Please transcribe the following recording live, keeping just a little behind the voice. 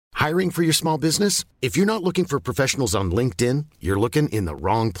Hiring for your small business? If you're not looking for professionals on LinkedIn, you're looking in the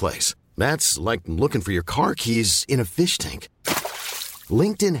wrong place. That's like looking for your car keys in a fish tank.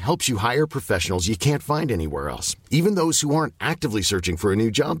 LinkedIn helps you hire professionals you can't find anywhere else, even those who aren't actively searching for a new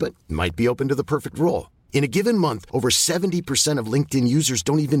job but might be open to the perfect role. In a given month, over 70% of LinkedIn users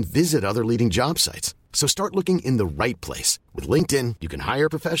don't even visit other leading job sites. So start looking in the right place. With LinkedIn, you can hire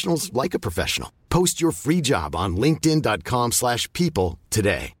professionals like a professional. Post your free job on linkedin.com/people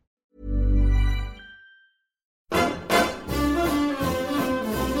today.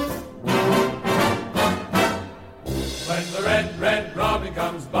 When the red, red robin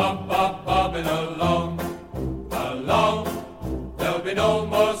comes bobbing along, there'll be no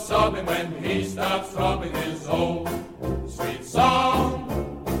more sobbing when he stops throbbing his old sweet song.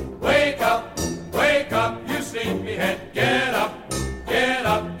 Wake up, you sleepyhead, get up, get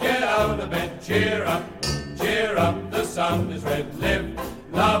out of bed, cheer up, the sun is red, live,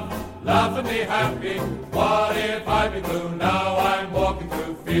 love, laugh and be happy. What if I be blue? Now I'm walking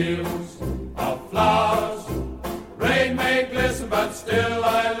through fields of flowers. Rain may glisten, but still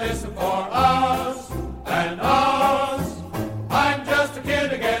I listen for hours and hours. I'm just a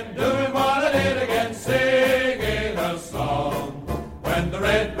kid again, doing what I did again, singing a song. When the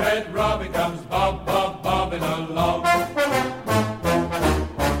red, red robin comes bobbing along.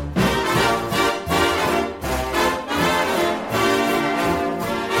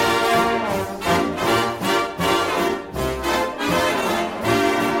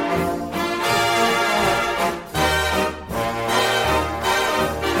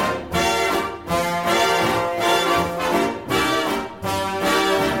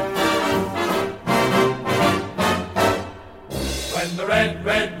 When the red,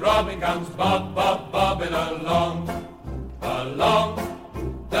 red robin comes bobbing along.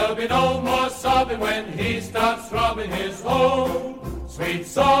 There'll be no more sobbing when he starts throbbing his whole sweet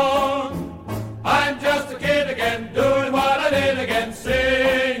song. I'm just a kid again, doing what I did again,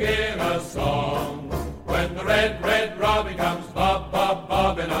 singing a song. When the red, red robin comes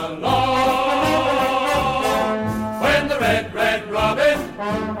bobbing along. When the red, red robin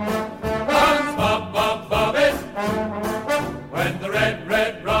comes bobbing. When the red,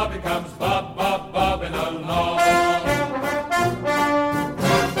 red robin comes bobbing along.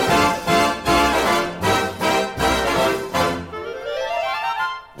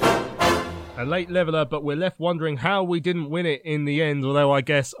 A late leveller, but we're left wondering how we didn't win it in the end, although I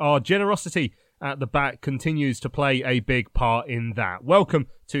guess our generosity at the back continues to play a big part in that. Welcome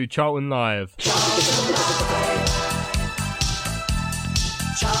to Charlton Live.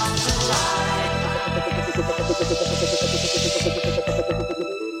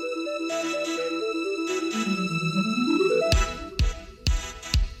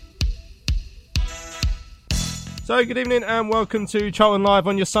 So good evening and welcome to Charlton Live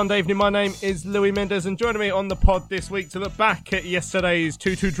on your Sunday evening. My name is Louis Mendes and joining me on the pod this week to look back at yesterday's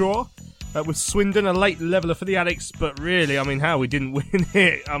 2-2 draw with Swindon, a late leveller for the Addicts, but really, I mean, how we didn't win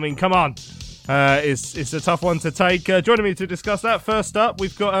it. I mean, come on. It's a tough one to take. Joining me to discuss that, first up,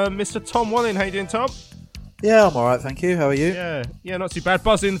 we've got Mr. Tom Walling. How you doing, Tom? Yeah, I'm alright, thank you. How are you? Yeah, not too bad.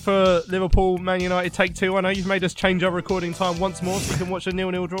 Buzzing for Liverpool, Man United, take two. I know you've made us change our recording time once more so we can watch a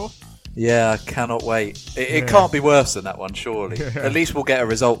 0-0 draw. Yeah, I cannot wait. It can't be worse than that one, surely. Yeah. At least we'll get a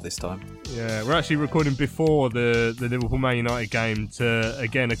result this time. Yeah, we're actually recording before the Liverpool Man United game to,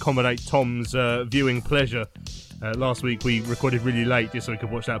 again, accommodate Tom's viewing pleasure. Last week we recorded really late just so we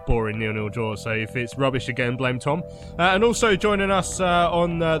could watch that boring 0-0 draw. So if it's rubbish again, blame Tom. And also joining us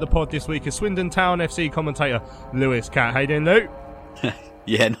on the pod this week is Swindon Town FC commentator Lewis Cat. How you doing, Lou?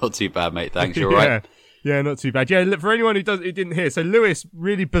 Yeah, not too bad, mate. Thanks. You're right. Yeah, not too bad. Yeah, for anyone who didn't hear, so Lewis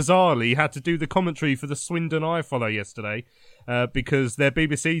really bizarrely had to do the commentary for the Swindon iFollow yesterday because their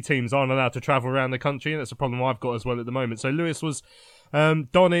BBC teams aren't allowed to travel around the country, and that's a problem I've got as well at the moment. So Lewis was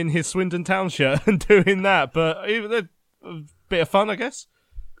donning his Swindon Town shirt and doing that, but a bit of fun, I guess.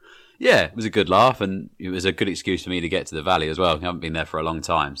 Yeah, it was a good laugh, and it was a good excuse for me to get to the Valley as well. I haven't been there for a long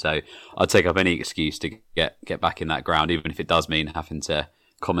time, so I'd take up any excuse to get back in that ground, even if it does mean having to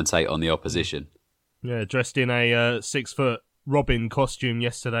commentate on the opposition. Yeah, dressed in a 6-foot Robin costume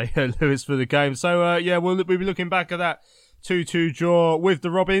yesterday, Lewis, for the game. So, we'll be looking back at that 2-2 draw with the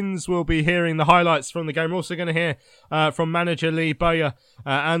Robins. We'll be hearing the highlights from the game. We're also going to hear from manager Lee Bowyer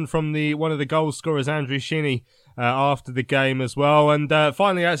and from one of the goal scorers, Andrew Shinnie, after the game as well. And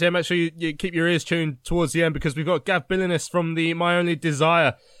finally, actually, make sure you keep your ears tuned towards the end because we've got Gav Billiness from the My Only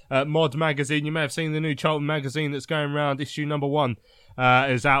Desire mod magazine. You may have seen the new Charlton magazine that's going around, issue number 1.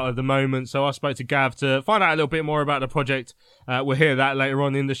 Is out at the moment, so I spoke to Gav to find out a little bit more about the project. We'll hear that later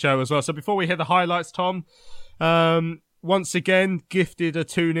on in the show as well. So before we hear the highlights, Tom, once again, gifted a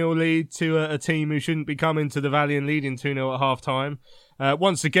 2-0 lead to a team who shouldn't be coming to the Valley and leading 2-0 at half-time.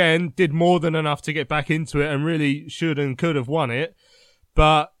 Once again, did more than enough to get back into it and really should and could have won it.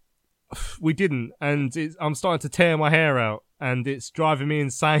 But we didn't. And I'm starting to tear my hair out. And it's driving me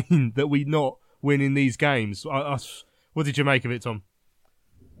insane that we're not winning these games. What did you make of it, Tom?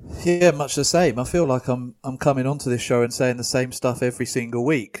 Yeah, much the same. I feel like I'm coming onto this show and saying the same stuff every single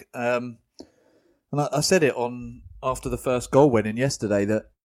week. And I said it on after the first goal went in yesterday that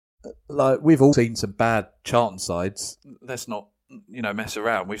like we've all seen some bad Charlton sides. Let's not mess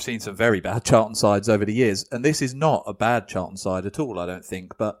around. We've seen some very bad Charlton sides over the years, and this is not a bad Charlton side at all. I don't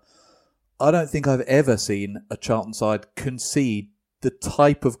think, but I don't think I've ever seen a Charlton side concede the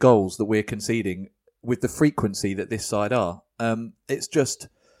type of goals that we're conceding with the frequency that this side are. It's just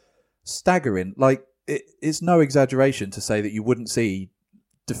staggering. Like, it's no exaggeration to say that you wouldn't see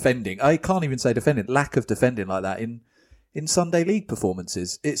defending. I can't even say defending. Lack of defending like that in Sunday League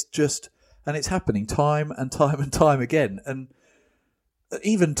performances. It's just, and it's happening time and time and time again. And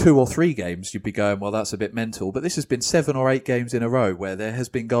even 2 or 3 games, you'd be going, well, that's a bit mental. But this has been 7 or 8 games in a row where there has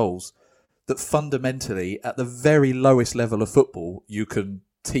been goals that fundamentally, at the very lowest level of football, you can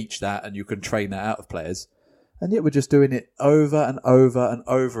teach that and you can train that out of players. And yet we're just doing it over and over and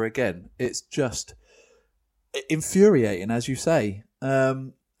over again. It's just infuriating, as you say.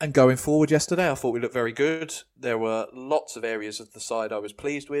 And going forward yesterday, I thought we looked very good. There were lots of areas of the side I was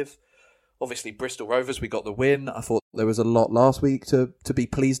pleased with. Obviously, Bristol Rovers, we got the win. I thought there was a lot last week to be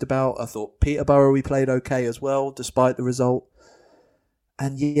pleased about. I thought Peterborough, we played okay as well, despite the result.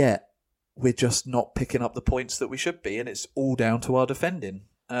 And yet, we're just not picking up the points that we should be, and it's all down to our defending.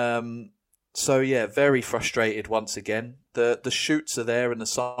 So, yeah, very frustrated once again. The shoots are there and the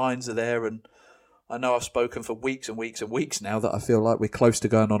signs are there, and I know I've spoken for weeks and weeks and weeks now that I feel like we're close to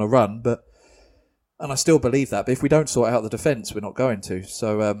going on a run, and I still believe that. But if we don't sort out the defence, we're not going to.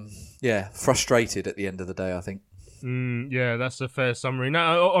 So, yeah, frustrated at the end of the day, I think. Yeah, that's a fair summary.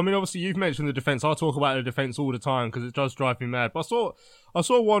 Now, I mean, obviously, you've mentioned the defence. I talk about the defence all the time because it does drive me mad. But I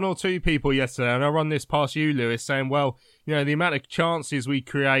saw 1 or 2 people yesterday, and I run this past you, Lewis, saying, well, the amount of chances we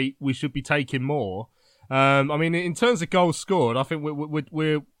create, we should be taking more. I mean, in terms of goals scored, I think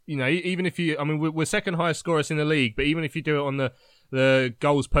we're even if we're second highest scorers in the league, but even if you do it on the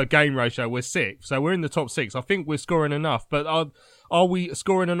goals per game ratio, we're 6th. So we're in the top 6. I think we're scoring enough, but are we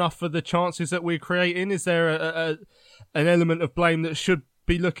scoring enough for the chances that we're creating? Is there an element of blame that should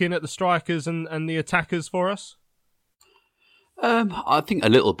be looking at the strikers and the attackers for us? I think a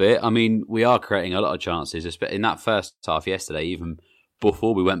little bit. I mean, we are creating a lot of chances, especially in that first half yesterday, even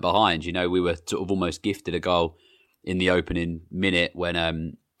before we went behind. We were sort of almost gifted a goal in the opening minute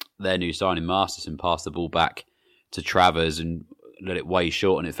when their new signing Masterson passed the ball back to Travers and let it way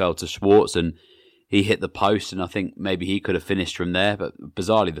short, and it fell to Schwartz, and he hit the post, and I think maybe he could have finished from there, but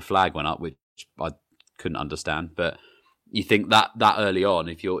bizarrely the flag went up, which I couldn't understand. But you think that early on,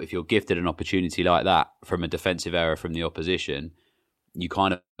 if you're gifted an opportunity like that from a defensive error from the opposition, you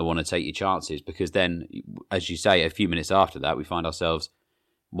kind of want to take your chances, because then, as you say, a few minutes after that, we find ourselves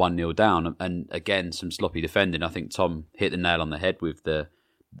 1-0 down, and again some sloppy defending. I think Tom hit the nail on the head with the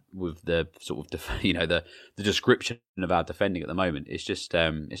sort of the description of our defending at the moment. It's just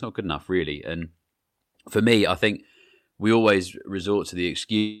it's not good enough, really. And for me, I think we always resort to the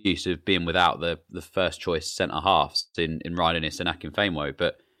excuse of being without the first choice centre halves in Ryan Inniss and Akinfenwa,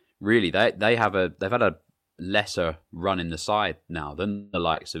 but really they've had a lesser run in the side now than the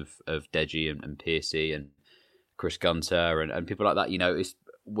likes of Deji and Piercy and Chris Gunter and people like that.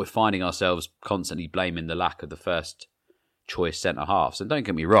 We're finding ourselves constantly blaming the lack of the first choice centre halves. And don't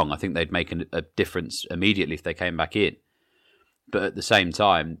get me wrong, I think they'd make a difference immediately if they came back in. But at the same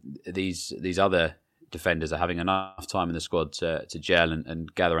time, these other defenders are having enough time in the squad to gel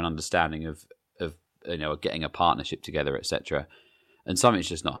and gather an understanding of getting a partnership together, etc. And something's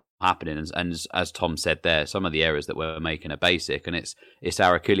just not happening. And as Tom said there, some of the errors that we're making are basic, and it's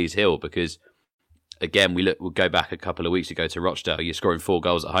our Achilles heel, because again, we'll go back a couple of weeks ago to Rochdale. You're scoring 4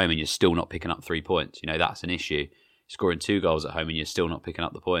 goals at home and you're still not picking up 3 points. That's an issue. Scoring 2 goals at home and you're still not picking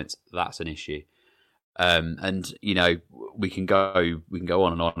up the points. That's an issue. And we can go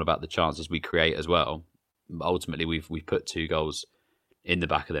on and on about the chances we create as well. But ultimately, we've put 2 goals in the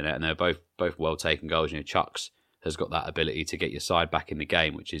back of the net, and they're both well taken goals. Chucks has got that ability to get your side back in the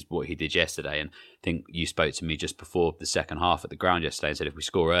game, which is what he did yesterday. And I think you spoke to me just before the second half at the ground yesterday and said if we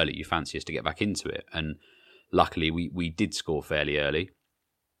score early, you fancy us to get back into it. And luckily, we did score fairly early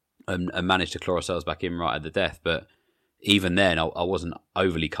and managed to claw ourselves back in right at the death. But even then, I wasn't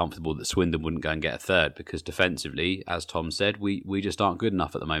overly comfortable that Swindon wouldn't go and get a third, because defensively, as Tom said, we just aren't good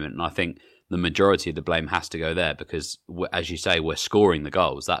enough at the moment. And I think the majority of the blame has to go there because, as you say, we're scoring the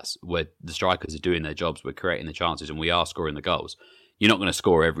goals. That's where the strikers are doing their jobs. We're creating the chances and we are scoring the goals. You're not going to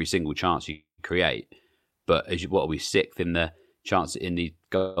score every single chance you create, but what are we, 6th in the chance in the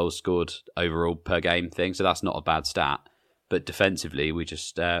goals scored overall per game thing? So that's not a bad stat. But defensively, we're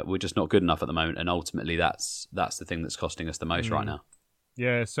just not good enough at the moment, and ultimately that's the thing that's costing us the most right now.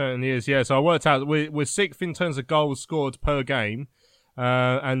 Yeah, it certainly is. Yeah, so I worked out we're 6th in terms of goals scored per game.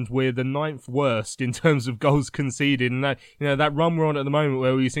 And we're the 9th worst in terms of goals conceded, and that run we're on at the moment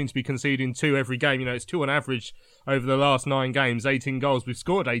where we seem to be conceding 2 every game. It's 2 on average over the last 9 games, 18 goals. We've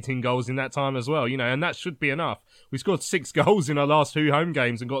scored 18 goals in that time as well, and that should be enough. We scored 6 goals in our last 2 home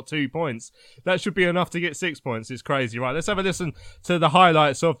games and got 2 points. That should be enough to get 6 points. It's crazy, right? Let's have a listen to the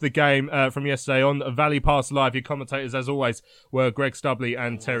highlights of the game from yesterday on Valley Pass Live. Your commentators, as always, were Greg Stubley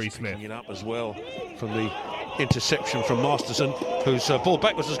and Terry Smith. Picking it up as well from the interception from Masterson, whose ball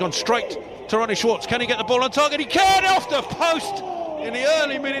backwards has gone straight to Ronnie Schwartz. Can he get the ball on target? He can, off the post in the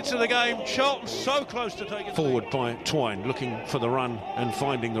early minutes of the game. Charlton so close to taking forward by Twine, looking for the run and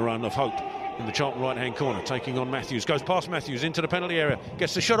finding the run of hope in the Charlton right-hand corner, taking on Matthews, goes past Matthews into the penalty area,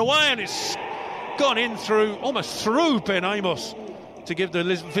 gets the shot away, and it's gone in through, almost through Ben Amos to give the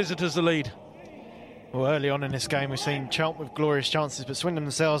visitors the lead. Well, early on in this game, we've seen Charlton with glorious chances, but Swindon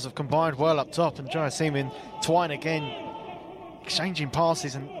themselves have combined well up top, and Jarasim and Twine again exchanging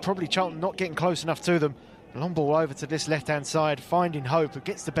passes, and probably Charlton not getting close enough to them. The long ball over to this left-hand side, finding Hope, who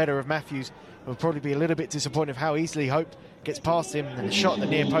gets the better of Matthews. Will probably be a little bit disappointed of how easily Hope gets past him, and the shot at the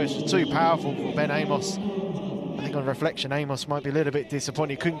near post was too powerful for Ben Amos. I think on reflection, Amos might be a little bit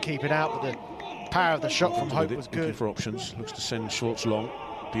disappointed. He couldn't keep it out, but the power of the shot from Hope was good. Looking for options, looks to send Schwartz long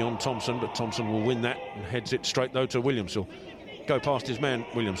beyond Thompson, but Thompson will win that and heads it straight though to Williams. He'll go past his man,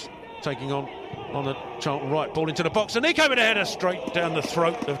 Williams, taking on the Charlton right, ball into the box, and he came with a header straight down the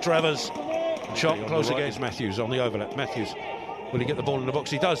throat of Travers. Shot close against Matthews on the overlap. Matthews, will he get the ball in the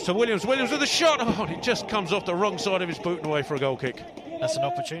box? He does, to Williams. Williams with a shot. Oh, it just comes off the wrong side of his boot and away for a goal kick. That's an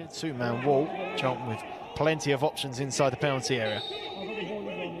opportunity. 2-man wall. Charlton with plenty of options inside the penalty area.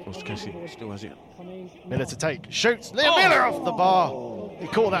 Casey still has it. Miller to take. Shoots. Liam Miller off the bar. He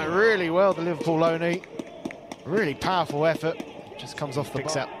caught that really well, the Liverpool loanee. Really powerful effort. Just comes off the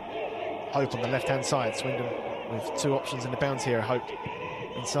picks out. Hope on the left-hand side. Swindon with 2 options in the bounce here. Hope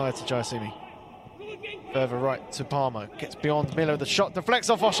inside to Jaisimi. Further right to Palmer. Gets beyond Miller. The shot deflects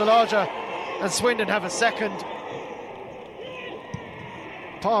off Oshalaja. And Swindon have a second.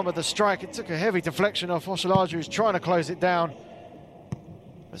 Palmer the strike. It took a heavy deflection off Oshalaja, who's trying to close it down.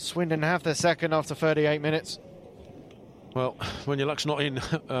 But Swindon have their second after 38 minutes. Well, when your luck's not in,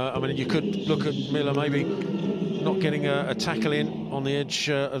 you could look at Miller maybe not getting a tackle in on the edge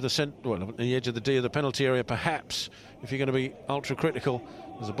of the edge of the D of the penalty area, perhaps, if you're going to be ultra critical.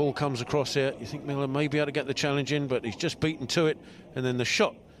 As the ball comes across here, you think Miller may be able to get the challenge in, but he's just beaten to it, and then the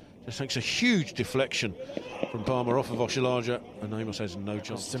shot just takes a huge deflection from Palmer off of Oshalaja, and Amos has no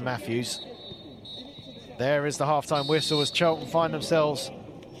chance. To Matthews. There is the half-time whistle as Charlton find themselves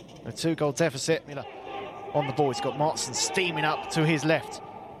a 2-goal deficit. Miller on the ball. He's got Martson steaming up to his left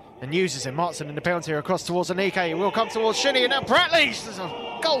and uses him. Martson in the penalty area across towards Anike. He will come towards Shinnie, and now Pratley. There's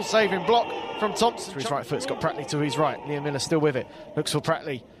a goal-saving block from Thompson. To his right foot, it's got Pratley to his right. Liam Miller still with it. Looks for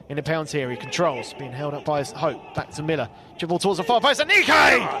Pratley in the penalty area. He controls, being held up by Hope. Back to Miller. Dribble towards the far post. Anike!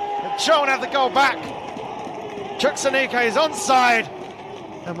 And Charlton have the goal back. Chuks Anike is onside,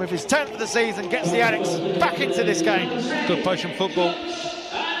 and with his 10th of the season, gets the Addicts back into this game. Good patient football.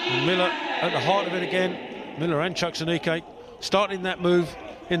 And Miller at the heart of it again. Miller and Chuks Anike starting that move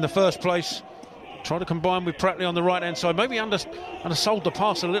in the first place. Trying to combine with Pratley on the right-hand side. Maybe undersold the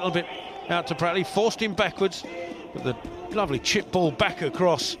pass a little bit out to Pratley. Forced him backwards. But the lovely chip ball back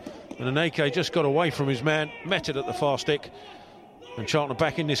across. And Anike just got away from his man. Met it at the far stick. And Charlton are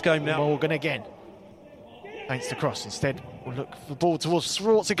back in this game now. Morgan again. Paints the cross. Instead, we'll look for the ball towards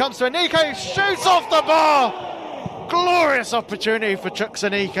Schwartz. It comes to Anike. Shoots off the bar. Glorious opportunity for Chuks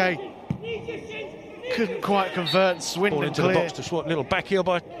Anike. Couldn't quite convert. Swindon ball into clear. the box to Schwartz. Little back heel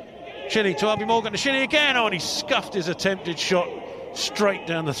by Shinnie to Albie Morgan. To Shinnie again. Oh, and he scuffed his attempted shot straight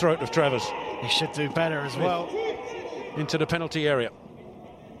down the throat of Travers. He should do better as well. Into the penalty area.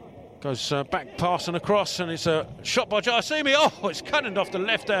 Goes back pass and across, and it's a shot by Jaisimi. Oh, it's cannoned off the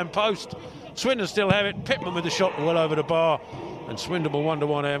left-hand post. Swindon still have it. Pittman with the shot well over the bar. And Swindon will wonder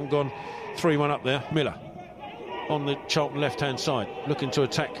why they haven't gone 3-1 up there. Miller on the Charlton left-hand side, looking to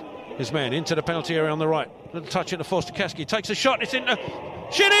attack his man into the penalty area on the right. Little touch into Forster-Caskey. Takes a shot. It's into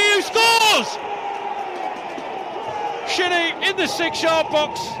Shinnie, who scores! Shinnie in the 6-yard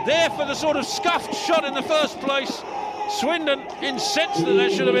box. There for the sort of scuffed shot in the first place. Swindon incensed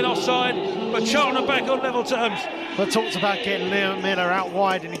that should have been offside, but Charlton are back on level terms. But talked about getting Liam Miller out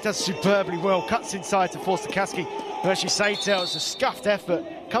wide, and he does superbly well. Cuts inside to force the Kasky. But as you say, Tel, it's a scuffed effort.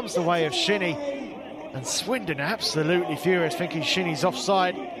 Comes the way of Shinnie. And Swindon absolutely furious, thinking Shinnie's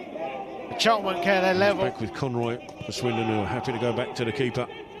offside. But Charlton won't care, their level. Back with Conroy for Swindon, who are happy to go back to the keeper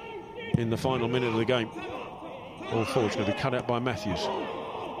in the final minute of the game. All forward's going to be cut out by Matthews.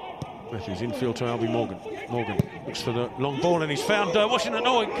 Matthews infield to Albie Morgan. Morgan looks for the long ball and he's found Washington.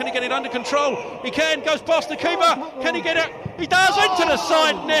 Oh, can he get it under control? He can, goes past the keeper. Can he get it? He does, into the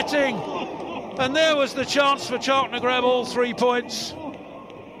side netting. And there was the chance for Charlton to grab all 3 points.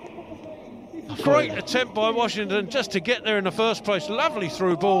 Great attempt by Washington just to get there in the first place. Lovely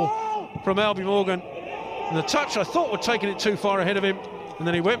through ball from Albie Morgan. And the touch I thought would taken it too far ahead of him. And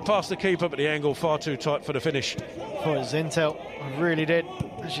then he went past the keeper, but the angle far too tight for the finish. I thought it was Intel. I really did.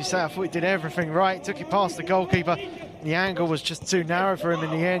 As you say, I thought he did everything right. Took it past the goalkeeper. The angle was just too narrow for him in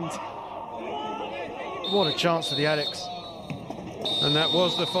the end. What a chance for the Addicts. And that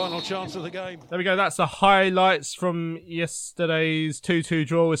was the final chance of the game. There we go. That's the highlights from yesterday's 2-2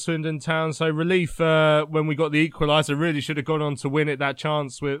 draw with Swindon Town. So relief when we got the equaliser. Really should have gone on to win it, that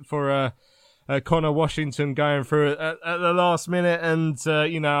chance for Connor Washington going through it at the last minute. And,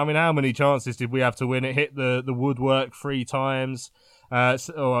 how many chances did we have to win it? Hit the woodwork 3 times.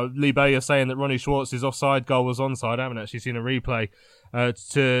 Lee Bowyer saying that Ronnie Schwartz's offside goal was onside. I haven't actually seen a replay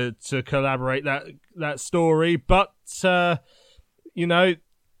to corroborate that story. But, you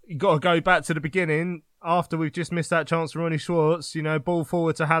got to go back to the beginning. After we've just missed that chance for Ronnie Schwartz, ball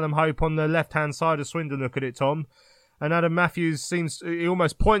forward to Hallam Hope on the left-hand side of Swindon. Look at it, Tom. And Adam Matthews he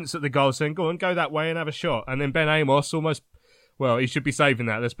almost points at the goal saying, go that way and have a shot. And then Ben Amos he should be saving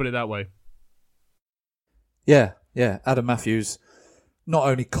that. Let's put it that way. Yeah. Adam Matthews, not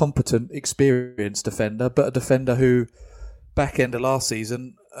only competent, experienced defender, but a defender who, back end of last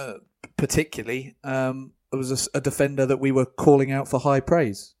season, particularly, was a defender that we were calling out for high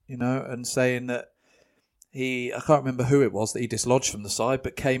praise, and saying that I can't remember who it was that he dislodged from the side,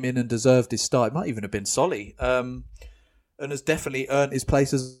 but came in and deserved his start. It might even have been Solly, and has definitely earned his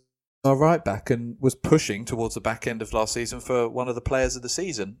place as our right back and was pushing towards the back end of last season for one of the players of the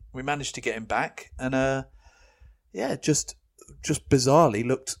season. We managed to get him back, and just bizarrely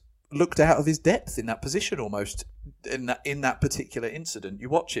looked out of his depth in that position almost in that particular incident. You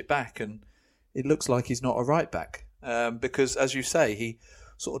watch it back and it looks like he's not a right back because, as you say, he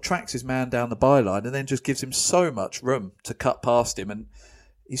sort of tracks his man down the byline and then just gives him so much room to cut past him, and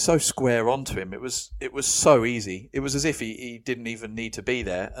he's so square onto him. It was so easy. It was as if he didn't even need to be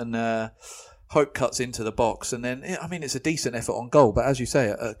there. And Hope cuts into the box, and then it's a decent effort on goal. But as you say,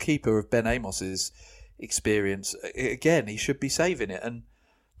 a keeper of Ben Amos's experience, again, he should be saving it. And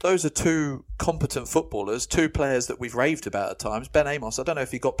those are 2 competent footballers, 2 players that we've raved about at times. Ben Amos, I don't know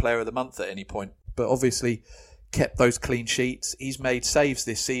if he got Player of the Month at any point, but obviously kept those clean sheets. He's made saves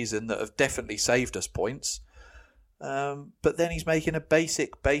this season that have definitely saved us points. But then he's making a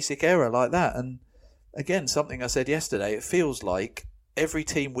basic error like that. And again, something I said yesterday, it feels like every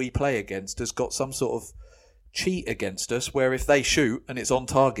team we play against has got some sort of cheat against us where if they shoot and it's on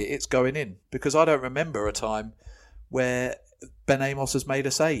target, it's going in. Because I don't remember a time where Ben Amos has made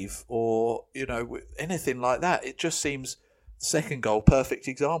a save or, anything like that. It just seems, second goal, perfect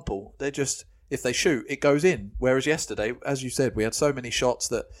example. If they shoot, it goes in. Whereas yesterday, as you said, we had so many shots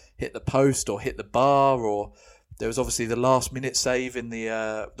that hit the post or hit the bar, or there was obviously the last minute save in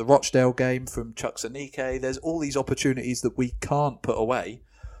the Rochdale game from Chuck Sanike. There's all these opportunities that we can't put away.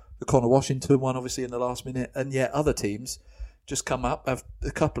 The Connor Washington one, obviously, in the last minute, and yet other teams just come up, have a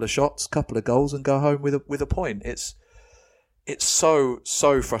couple of shots, couple of goals, and go home with a point. It's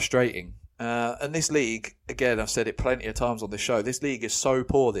so frustrating. And this league, again, I've said it plenty of times on this show, this league is so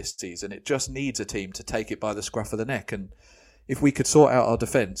poor this season. It just needs a team to take it by the scruff of the neck. And if we could sort out our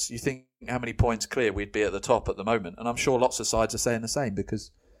defence, you think how many points clear we'd be at the top at the moment. And I'm sure lots of sides are saying the same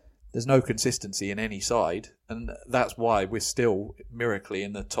because there's no consistency in any side. And that's why we're still miraculously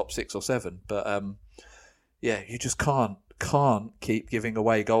in the top 6 or 7. But you just can't keep giving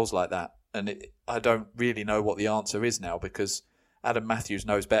away goals like that. And I don't really know what the answer is now because Adam Matthews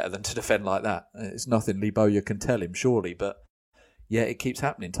knows better than to defend like that. It's nothing Lee Bowyer can tell him, surely. But yeah, it keeps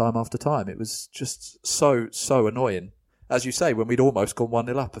happening time after time. It was just so annoying. As you say, when we'd almost gone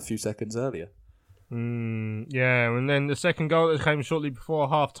 1-0 up a few seconds earlier. Yeah, and then the second goal that came shortly before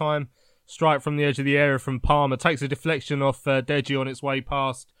half-time, strike from the edge of the area from Palmer, takes a deflection off Deji on its way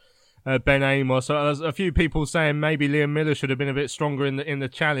past Ben Amos. So there's a few people saying maybe Liam Miller should have been a bit stronger in the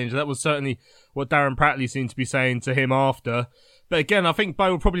challenge. That was certainly what Darren Prattley seemed to be saying to him after. But again, I think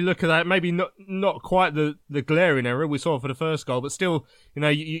Bow will probably look at that, maybe not quite the glaring error we saw for the first goal, but still,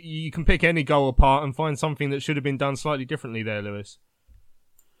 you can pick any goal apart and find something that should have been done slightly differently there, Lewis.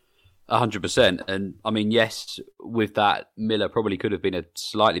 100%. And I mean, yes, with that, Miller probably could have been a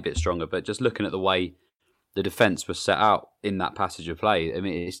slightly bit stronger, but just looking at the way the defence was set out in that passage of play, I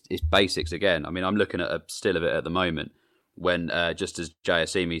mean, it's basics again. I mean, I'm looking at a still of it at the moment when just as Jay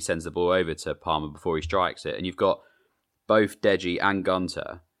Assimi sends the ball over to Palmer before he strikes it, and you've got both Deji and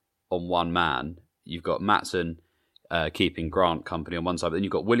Gunter on one man. You've got Maatsen keeping Grant company on one side, but then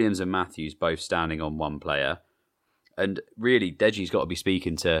you've got Williams and Matthews both standing on one player. And really, Deji's got to be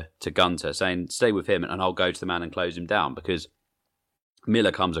speaking to Gunter, saying, stay with him and I'll go to the man and close him down, because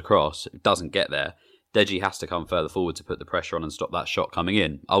Miller comes across, doesn't get there. Deji has to come further forward to put the pressure on and stop that shot coming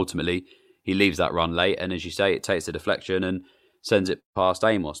in. Ultimately, he leaves that run late, and as you say, it takes a deflection and sends it past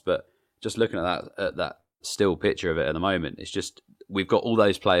Amos. But just looking at that still picture of it at the moment, it's just, we've got all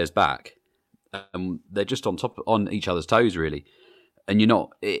those players back, and they're just on each other's toes, really. And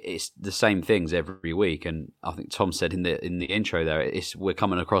it's the same things every week. And I think Tom said in the intro there, we're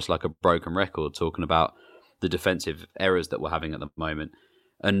coming across like a broken record, talking about the defensive errors that we're having at the moment.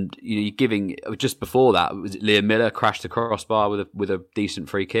 And you're giving, just before that, Liam Miller crashed the crossbar with a decent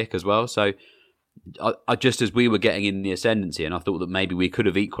free kick as well. So I just as we were getting in the ascendancy, and I thought that maybe we could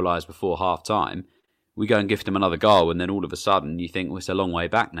have equalised before half time, we go and gift them another goal, and then all of a sudden you think, well, it's a long way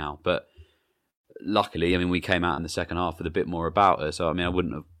back now. But luckily, I mean, we came out in the second half with a bit more about us. So, I mean, I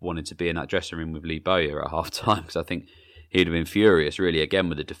wouldn't have wanted to be in that dressing room with Lee Bowyer at half time, because I think he'd have been furious, really, again,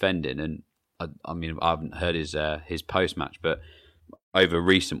 with the defending. And I mean, I haven't heard his post match, but over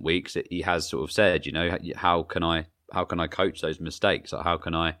recent weeks, he has sort of said, how can I coach those mistakes? Like, how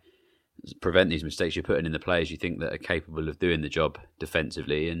can I prevent these mistakes? You're putting in the players you think that are capable of doing the job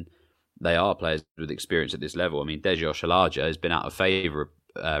defensively, and they are players with experience at this level. I mean, Deji Oshalaja has been out of favour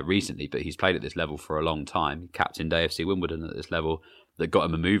recently, but he's played at this level for a long time. He captained AFC Wimbledon at this level, that got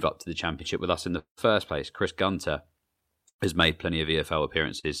him a move up to the Championship with us in the first place. Chris Gunter has made plenty of EFL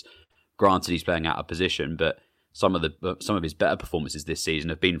appearances. Granted, he's playing out of position, but some of his better performances this season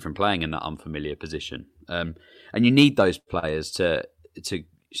have been from playing in that unfamiliar position. And you need those players to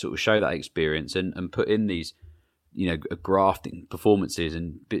sort of show that experience and put in these, grafting performances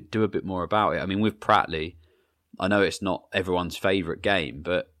and do a bit more about it. I mean, with Pratley, I know it's not everyone's favourite game,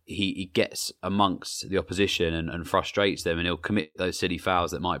 but he gets amongst the opposition and frustrates them, and he'll commit those silly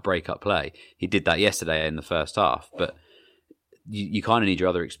fouls that might break up play. He did that yesterday in the first half, but you kind of need your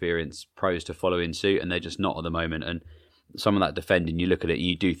other experienced pros to follow in suit, and they're just not at the moment. And some of that defending, you look at it and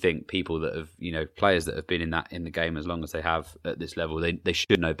you do think people that have, players that have been in the game as long as they have at this level, they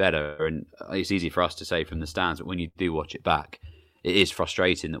should know better. And it's easy for us to say from the stands, but when you do watch it back, it is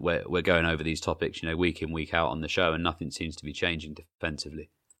frustrating that we're going over these topics, week in, week out on the show, and nothing seems to be changing defensively.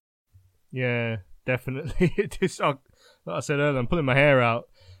 Yeah, definitely. It is, like I said earlier, I'm pulling my hair out,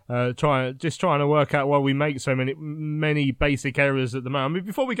 trying to work out why we make so many basic errors at the moment. I mean,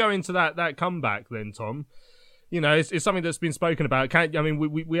 before we go into that comeback, then Tom, it's something that's been spoken about.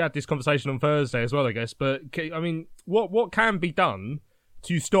 We had this conversation on Thursday as well, I guess. But I mean, what can be done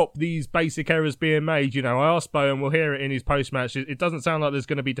to stop these basic errors being made? I asked Bo, and we'll hear it in his post-match. It doesn't sound like there's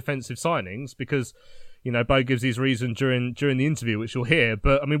going to be defensive signings because, Bo gives his reason during the interview, which you'll hear.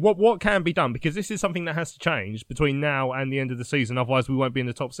 But, I mean, what can be done? Because this is something that has to change between now and the end of the season. Otherwise, we won't be in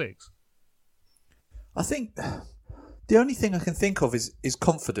the top six. I think the only thing I can think of is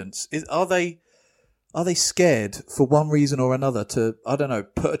confidence. Are they scared for one reason or another to, I don't know,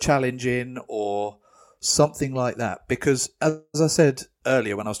 put a challenge in or something like that? Because, as I said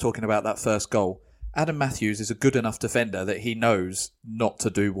earlier when I was talking about that first goal, Adam Matthews is a good enough defender that he knows not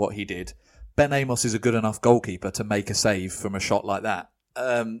to do what he did. Ben Amos is a good enough goalkeeper to make a save from a shot like that.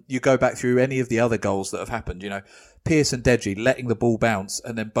 You go back through any of the other goals that have happened, Pearce and Deji letting the ball bounce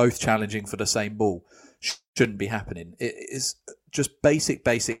and then both challenging for the same ball shouldn't be happening. It is just basic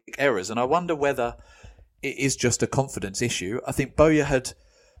errors, and I wonder whether it is just a confidence issue. I think Bowyer had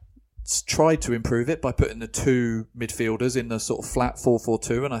tried to improve it by putting the two midfielders in the sort of flat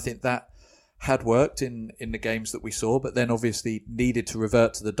 4-4-2, and I think that had worked in the games that we saw, but then obviously needed to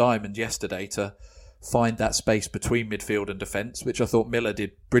revert to the diamond yesterday to find that space between midfield and defence, which I thought Miller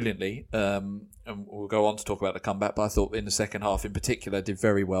did brilliantly. And we'll go on to talk about the comeback, but I thought in the second half in particular did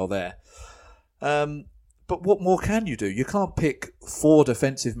very well there. But what more can you do? You can't pick 4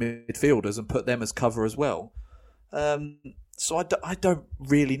 defensive midfielders and put them as cover as well. So I don't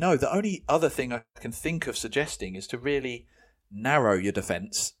really know. The only other thing I can think of suggesting is to really narrow your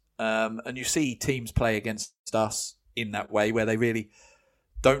defence. And you see teams play against us in that way, where they really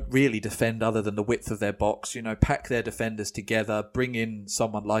don't really defend other than the width of their box. Pack their defenders together, bring in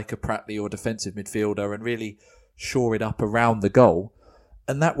someone like a Pratley or defensive midfielder and really shore it up around the goal.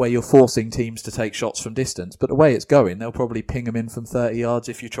 And that way you're forcing teams to take shots from distance. But the way it's going, they'll probably ping them in from 30 yards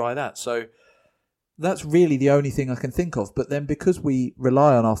if you try that. So that's really the only thing I can think of. But then because we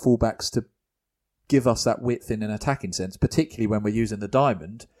rely on our fullbacks to give us that width in an attacking sense, particularly when we're using the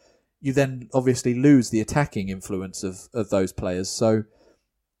diamond, you then obviously lose the attacking influence of those players. So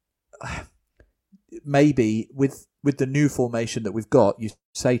maybe with the new formation that we've got, you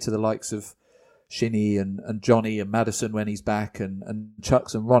say to the likes of Shinnie and Johnny and Maddison when he's back and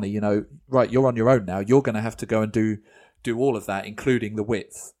Chucks and Ronnie, right, you're on your own now. You're going to have to go and do all of that, including the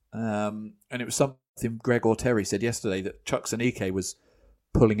width. And it was something Greg or Terry said yesterday, that Chucks and Ike was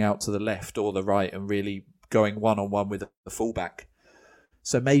pulling out to the left or the right and really going one-on-one with the fullback.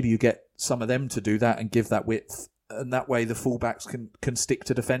 So maybe you get some of them to do that and give that width, and that way the fullbacks can stick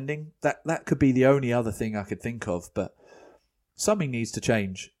to defending. That could be the only other thing I could think of, but something needs to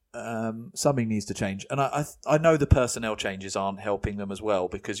change. And I know the personnel changes aren't helping them as well,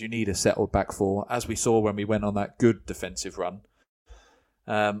 because you need a settled back four, as we saw when we went on that good defensive run.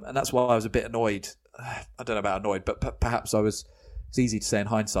 And that's why I was a bit annoyed. I don't know about annoyed, but perhaps it's easy to say in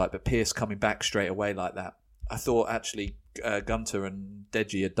hindsight, but Pearce coming back straight away like that, I thought actually Gunter and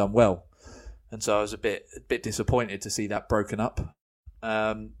Deji had done well. And so I was a bit disappointed to see that broken up.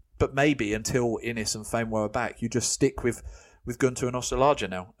 But maybe until Innes and Famewell are back, you just stick with Gunter and Osalaja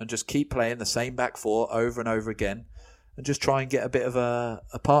now and just keep playing the same back four over and over again and just try and get a bit of a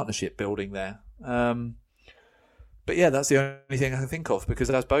partnership building there. But yeah, that's the only thing I can think of, because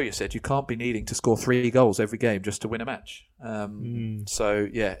as Bowyer said, you can't be needing to score 3 goals every game just to win a match. So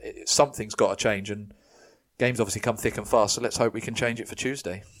yeah, something's got to change, and games obviously come thick and fast, so let's hope we can change it for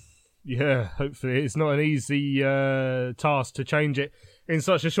Tuesday. Yeah, hopefully. It's not an easy task to change it in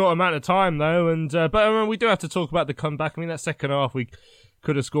such a short amount of time, though. But we do have to talk about the comeback. I mean, that second half, we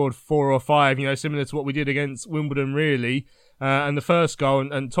could have scored 4 or 5, similar to what we did against Wimbledon, really. And the first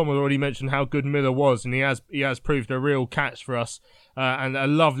goal, and Tom had already mentioned how good Miller was, and he has proved a real catch for us. And a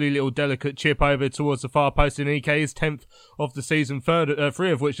lovely little delicate chip over towards the far post in Ike, his 10th of the season,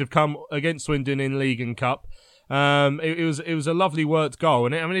 3 of which have come against Swindon in League and Cup. It was a lovely worked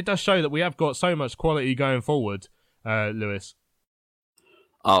goal, and it does show that we have got so much quality going forward, Lewis.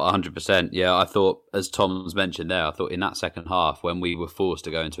 Oh, 100%. Yeah, I thought, as Tom's mentioned there, I thought in that second half when we were forced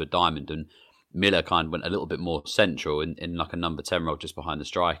to go into a diamond and Miller kind of went a little bit more central in like a number 10 role just behind the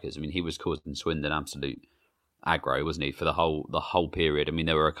strikers. I mean, he was causing Swindon absolute aggro, wasn't he, for the whole period. I mean,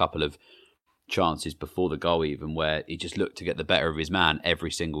 there were a couple of chances before the goal even where he just looked to get the better of his man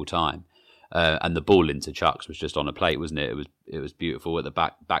every single time. And the ball into Chucks was just on a plate, wasn't it? It was beautiful at the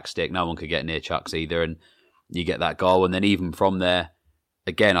back stick. No one could get near Chucks either, and you get that goal. And then even from there,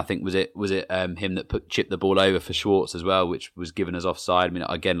 again, I think was it him that chipped the ball over for Schwartz as well, which was given us offside. I mean,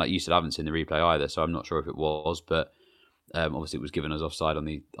 again, like you said, I haven't seen the replay either, so I'm not sure if it was, but obviously it was given us offside on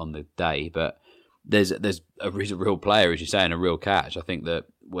the day. But there's a real player, as you say, and a real catch. I think that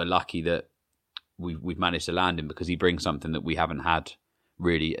we're lucky that we've managed to land him, because he brings something that we haven't had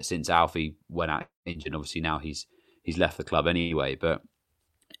really since Alfie went out injured. Obviously now he's left the club anyway, but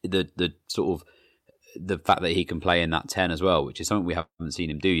the sort of the fact that he can play in that 10 as well, which is something we haven't seen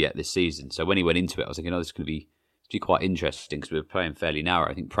him do yet this season. So when he went into it, I was thinking, this is going to be quite interesting, because we were playing fairly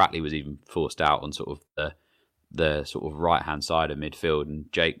narrow. I think Pratley was even forced out on sort of the sort of right hand side of midfield, and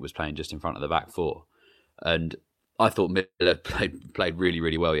Jake was playing just in front of the back four. And I thought Miller played really,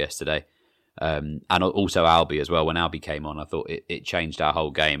 really well yesterday. And also Albie as well. When Albie came on, I thought it changed our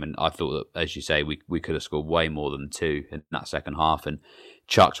whole game, and I thought that, as you say, we could have scored way more than 2 in that second half. And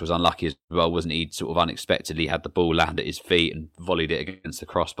Chucks was unlucky as well, wasn't he? Sort of unexpectedly had the ball land at his feet and volleyed it against the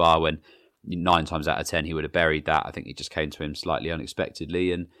crossbar, when 9 times out of 10 he would have buried that. I think it just came to him slightly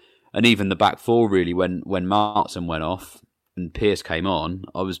unexpectedly. And even the back four, really, when Martson went off and Pearce came on,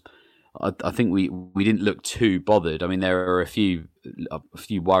 I think we didn't look too bothered. I mean, there are a few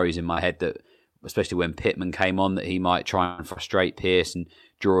worries in my head that, especially when Pittman came on, that he might try and frustrate Pearce and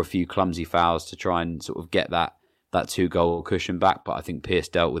draw a few clumsy fouls to try and sort of get that 2-goal cushion back. But I think Pearce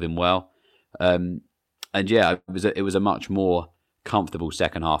dealt with him well. And yeah, it was a much more comfortable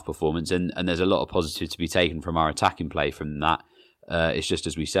second half performance, and there's a lot of positive to be taken from our attacking play from that. It's just,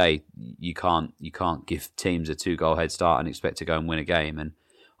 as we say, you can't give teams a 2-goal head start and expect to go and win a game. And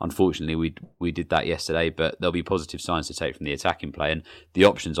unfortunately, we did that yesterday, but there'll be positive signs to take from the attacking play and the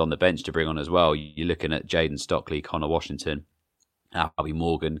options on the bench to bring on as well. You're looking at Jaden Stockley, Connor Washington, Albie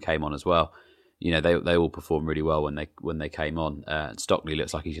Morgan came on as well. They all performed really well when they came on. And Stockley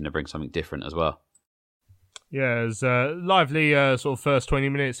looks like he's going to bring something different as well. Yeah, it was a lively sort of first 20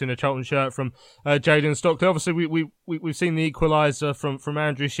 minutes in a Charlton shirt from Jayden Stockley. Obviously, we've seen the equaliser from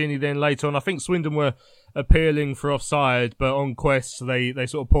Andrew Shinnie then later on. I think Swindon were appealing for offside, but on Quest, they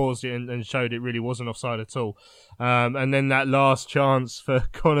sort of paused it and showed it really wasn't offside at all. And then that last chance for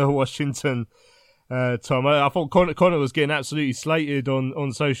Connor Washington, Tom. I thought Connor was getting absolutely slated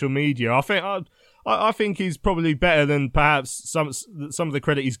on social media. I think he's probably better than perhaps some of the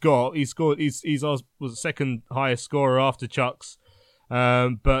credit he's got. He's was the second highest scorer after Chuks,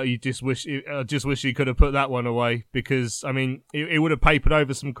 but I just wish he could have put that one away, because I mean it would have papered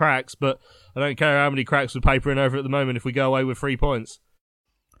over some cracks, but I don't care how many cracks we're papering over at the moment if we go away with 3 points.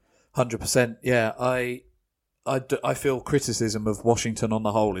 100%. Yeah, I feel criticism of Washington on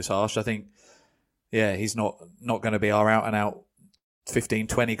the whole is harsh. I think, yeah, he's not going to be our out and out 15,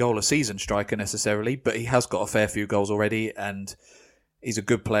 20 goal a season striker necessarily, but he has got a fair few goals already, and he's a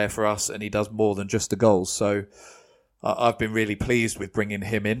good player for us, and he does more than just the goals. So I've been really pleased with bringing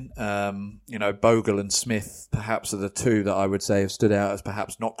him in. Bogle and Smith perhaps are the two that I would say have stood out as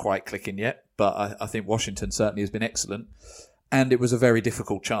perhaps not quite clicking yet, but I think Washington certainly has been excellent, and it was a very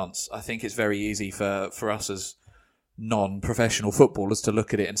difficult chance. I think it's very easy for us as non-professional footballers to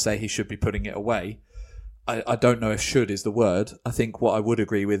look at it and say he should be putting it away. I don't know if should is the word. I think what I would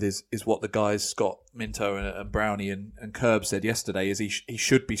agree with is what the guys, Scott, Minto and Brownie and Kerb said yesterday, is he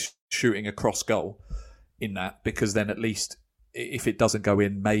should be shooting a cross goal in that, because then at least if it doesn't go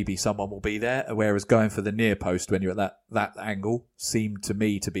in, maybe someone will be there. Whereas going for the near post when you're at that angle seemed to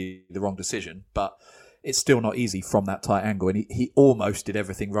me to be the wrong decision. But it's still not easy from that tight angle, and he almost did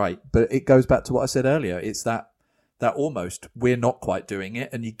everything right. But it goes back to what I said earlier. It's that almost, we're not quite doing it,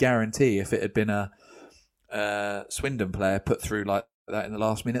 and you guarantee if it had been a Swindon player put through like that in the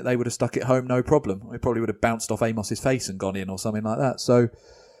last minute, they would have stuck it home no problem. It probably would have bounced off Amos's face and gone in or something like that. So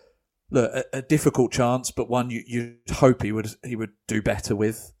look, a difficult chance, but one you'd hope he would do better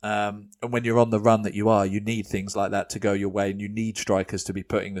with. And when you're on the run that you are, you need things like that to go your way, and you need strikers to be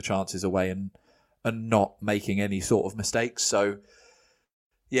putting the chances away and not making any sort of mistakes. So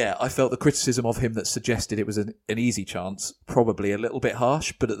yeah, I felt the criticism of him that suggested it was an easy chance probably a little bit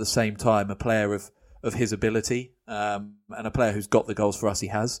harsh, but at the same time, a player of his ability, and a player who's got the goals for us he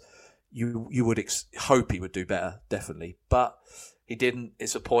has, you would hope he would do better, definitely. But he didn't.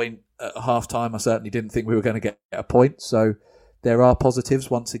 It's a point at half-time. I certainly didn't think we were going to get a point. So there are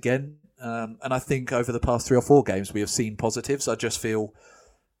positives once again. And I think over the past 3 or 4 games we have seen positives. I just feel,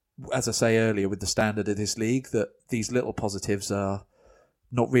 as I say earlier, with the standard of this league, that these little positives are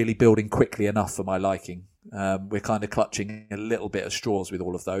not really building quickly enough for my liking. We're kind of clutching a little bit of straws with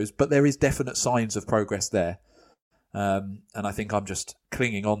all of those, but there is definite signs of progress there. And I think I'm just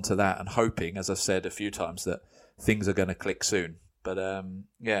clinging on to that and hoping, as I've said a few times, that things are going to click soon. But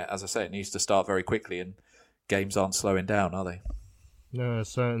as I say, it needs to start very quickly, and games aren't slowing down, are they? No,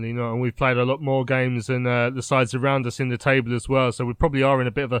 certainly not. And we've played a lot more games than the sides around us in the table as well, so we probably are in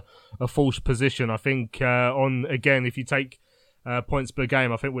a bit of a false position. I think, if you take points per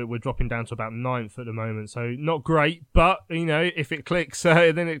game, I think we're dropping down to about 9th at the moment, so not great, but if it clicks,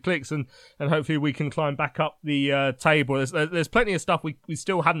 then it clicks, and hopefully we can climb back up the table. There's plenty of stuff we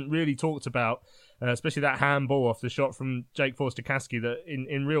still hadn't really talked about, especially that handball off the shot from Jake Forster-Caskey that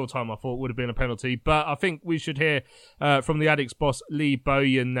in real time I thought would have been a penalty, but I think we should hear from the Addicks boss Lee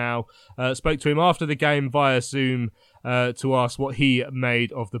Bowyen now. Spoke to him after the game via Zoom to ask what he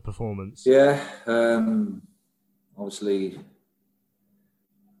made of the performance. Yeah, obviously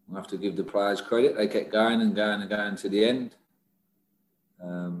I have to give the players credit. They kept going and going and going to the end.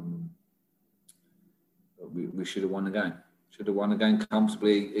 But we should have won the game. Should have won the game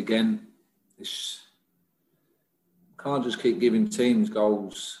comfortably again. Can't just keep giving teams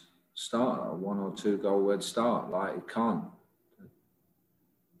goals start, a 1 or 2 goal head start. Like, it can't.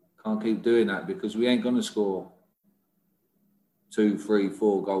 Can't keep doing that, because we ain't going to score 2, 3,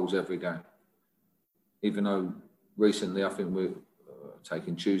 4 goals every game. Even though recently I think we're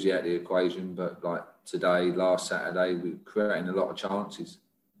taking Tuesday out of the equation, but like today, last Saturday, we're creating a lot of chances.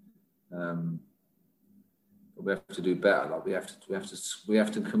 But we have to do better. Like we have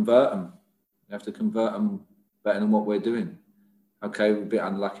to convert them. We have to convert them better than what we're doing. Okay, we're a bit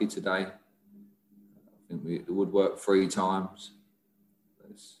unlucky today. I think it would work 3 times.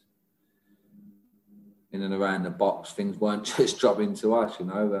 In and around the box, things weren't just dropping to us,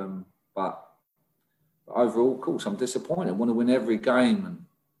 but overall, of course, I'm disappointed. I want to win every game, and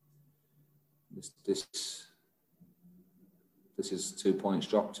this is 2 points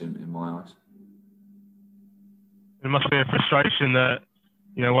dropped in my eyes. It must be a frustration that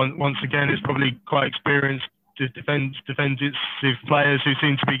once again it's probably quite experienced defensive players who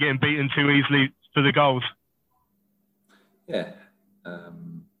seem to be getting beaten too easily for the goals. yeah,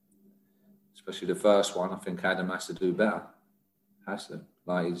 especially the first one, I think Adam has to do better. Has to.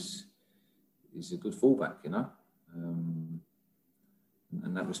 Like he's a good fullback, you know, and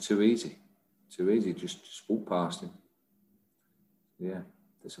that was too easy. Too easy. Just walk past him. Yeah,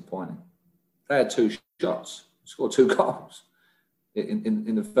 disappointing. They had 2 shots, scored 2 goals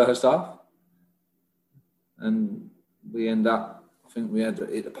in the first half, and we end up. I think we had to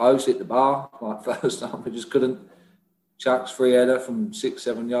hit the post, hit the bar. Like first time, we just couldn't. Chuck's free header from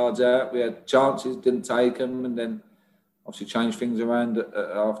 6-7 yards out. We had chances, didn't take them, and then obviously changed things around at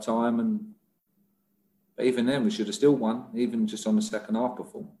half time. But even then, we should have still won, even just on the second half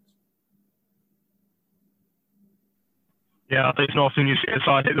performance. Yeah, I think it's not often you see a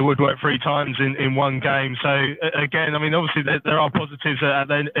side hit the woodwork 3 times in one game. So again, I mean, obviously there are positives at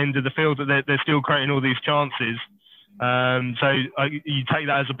the end of the field that they're still creating all these chances. So you take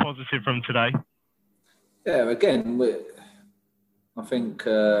that as a positive from today. Yeah, again, I think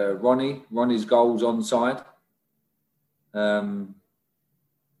Ronnie's goal's onside.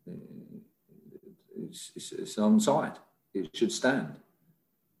 It's onside. It should stand.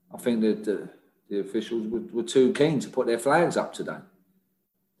 I think that the officials were too keen to put their flags up today.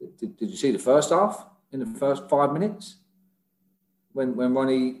 Did you see the first half? In the first 5 minutes? When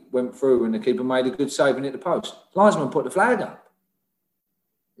Ronnie went through and the keeper made a good save and hit the post. Linesman put the flag up.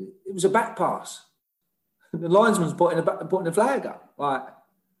 It was a back pass. The linesman's putting the flag up. Like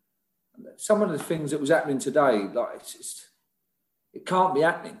some of the things that was happening today, like it can't be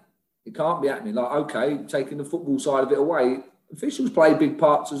happening. It can't be happening. Like, okay, taking the football side of it away, officials play big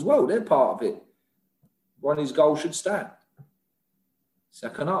parts as well. They're part of it. Ronnie's goal should stand.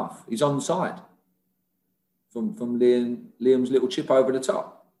 Second half, he's onside from Liam's little chip over the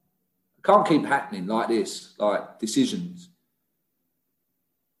top. It can't keep happening like this, like decisions.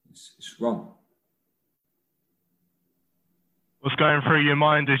 It's wrong. What's going through your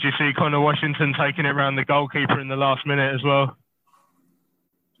mind as you see Connor Washington taking it around the goalkeeper in the last minute as well?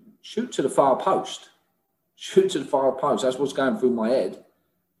 Shoot to the far post. Shoot to the far post. That's what's going through my head.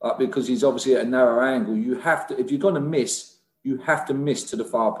 Because he's obviously at a narrow angle. You have to, if you're going to miss, you have to miss to the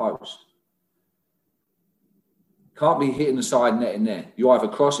far post. Can't be hitting the side net in there. You either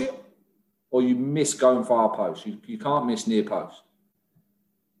cross it or you miss going far post. You can't miss near post.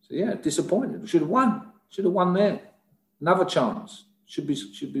 So yeah, disappointed. We should have won. Should have won there. Another chance. Should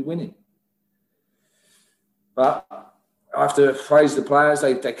be winning. But I have to praise the players.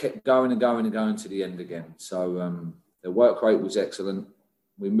 They kept going and going and going to the end again. So their work rate was excellent.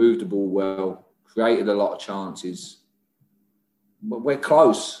 We moved the ball well, created a lot of chances. But we're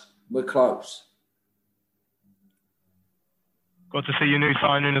close. We're close. Got to see your new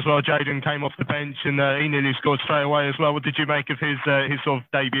signing as well. Jaden came off the bench and he nearly scored straight away as well. What did you make of his sort of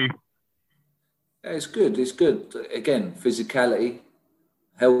debut? Yeah, it's good. It's good. Again, physicality,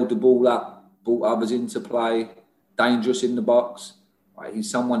 held the ball up, brought others into play, dangerous in the box. Right, he's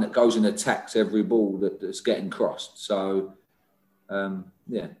someone that goes and attacks every ball that's getting crossed. So,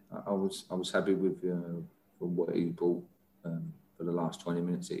 yeah, I was happy with what he brought for the last 20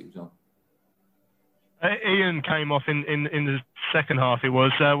 minutes that he was on. Ian came off in the second half. It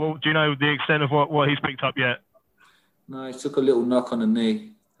was. Well, do you know the extent of what he's picked up yet? No, he took a little knock on the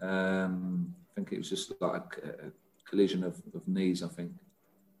knee. I think it was just like a collision of knees, I think.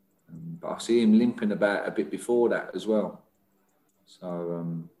 But I see him limping about a bit before that as well. So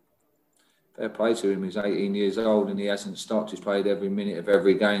fair play to him. He's 18 years old and he hasn't stopped. He's played every minute of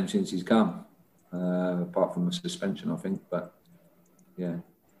every game since he's come, apart from a suspension, I think. But yeah,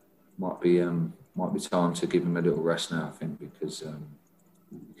 might be time to give him a little rest now, I think, because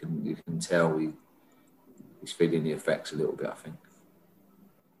you can tell he's feeling the effects a little bit, I think.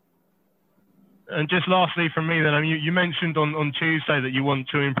 And just lastly from me then, I mean, you mentioned on Tuesday that you want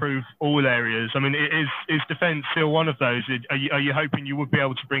to improve all areas. I mean, is defence still one of those? Are you hoping you would be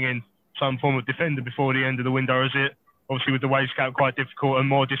able to bring in some form of defender before the end of the window, or is it obviously with the wage cap quite difficult and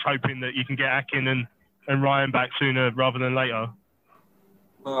more just hoping that you can get Akin and Ryan back sooner rather than later?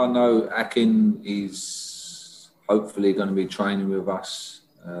 Well, I know Akin is hopefully going to be training with us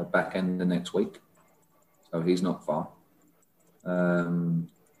back end of next week, so he's not far.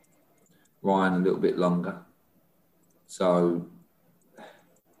 Ryan a little bit longer. So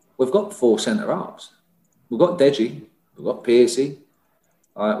we've got 4 centre halves. We've got Deji, we've got Piercy.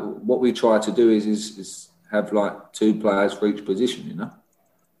 What we try to do is have like 2 players for each position, you know.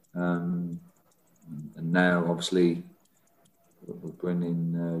 And now obviously we're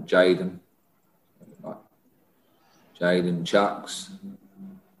bringing Jaden, like Jaden, Chucks,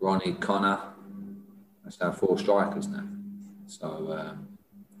 Ronnie, Connor. That's our 4 strikers now. So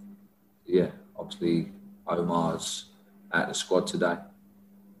yeah, obviously Omar's out of the squad today.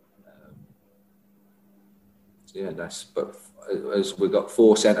 But as we've got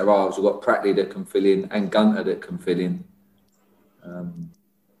 4 centre halves, we've got Pratley that can fill in and Gunter that can fill in.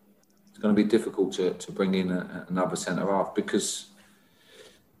 It's going to be difficult to bring in another centre half because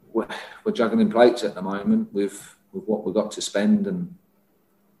we're juggling plates at the moment with what we've got to spend, and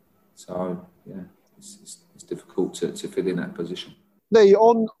so it's difficult to fill in that position. Lee,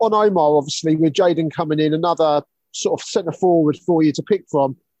 on Omar, obviously with Jayden coming in, another sort of centre forward for you to pick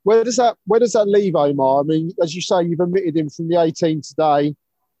from. Where does that leave Omar? I mean, as you say, you've omitted him from the 18 today.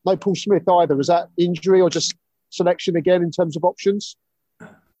 No Paul Smith either. Is that injury or just selection again in terms of options?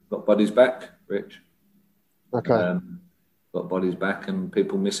 Got bodies back, Rich. Okay. Got bodies back and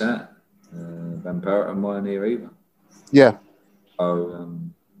people miss out. Van Pertten weren't here either. Yeah. So,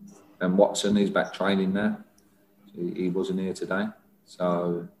 and Watson, he's back training now. He wasn't here today.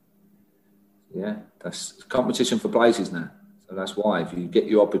 So, yeah, that's competition for places now. So that's why if you get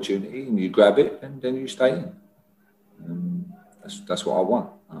your opportunity and you grab it, and then you stay in. That's what I want.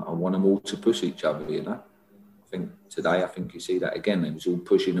 I want them all to push each other, you know. I think you see that again. It was all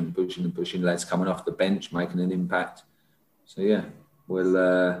pushing and pushing and pushing. Lads coming off the bench, making an impact. So yeah,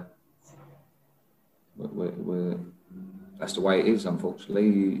 we're that's the way it is. Unfortunately,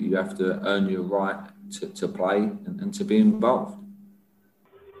 you have to earn your right to play and to be involved.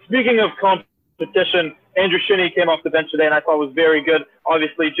 Speaking of competition, Andrew Shinnie came off the bench today and I thought was very good.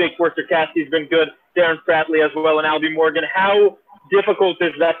 Obviously, Jake Worcester-Cassidy's been good. Darren Pratley as well, and Albie Morgan. How difficult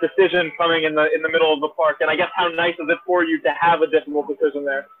is that decision coming in the middle of the park? And I guess how nice is it for you to have a difficult decision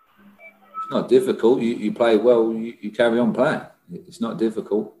there? It's not difficult. You play well, you carry on playing. It's not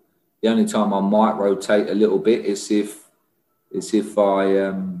difficult. The only time I might rotate a little bit is if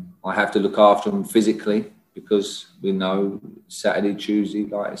I have to look after them physically, because we know Saturday, Tuesday,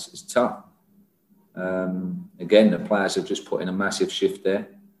 it's tough. Again, the players have just put in a massive shift there.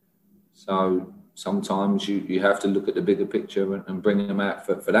 So sometimes you have to look at the bigger picture and bring them out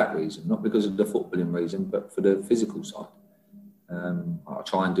for that reason, not because of the footballing reason, but for the physical side. I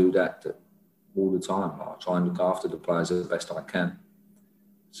try and do that all the time. I try and look after the players the best I can.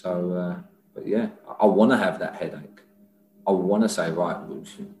 So, but yeah, I want to have that headache. I want to say, right,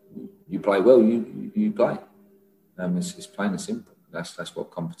 you play well, you play. It's plain and simple. That's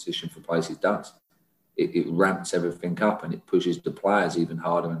what competition for places does. It ramps everything up and it pushes the players even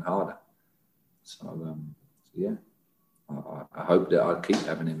harder and harder. So yeah, I hope that I keep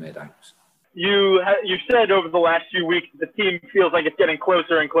having them headaches. You said over the last few weeks the team feels like it's getting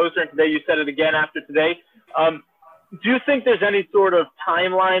closer and closer, and today you said it again after today. Do you think there's any sort of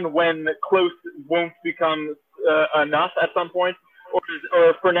timeline when close won't become enough at some point, or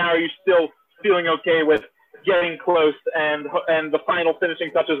for now are you still feeling okay with getting close and the final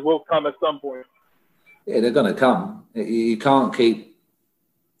finishing touches will come at some point? Yeah, they're going to come. You can't keep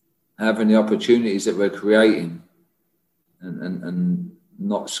having the opportunities that we're creating and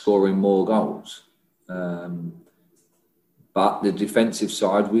not scoring more goals. But the defensive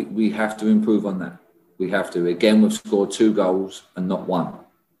side, we have to improve on that. We have to. Again, we've scored 2 goals and not 1.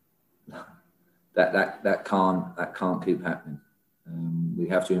 That can't keep happening. We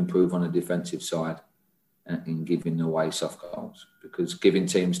have to improve on the defensive side in giving away soft goals, because giving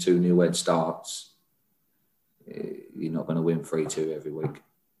teams 2 head starts, you're not going to win 3-2 every week.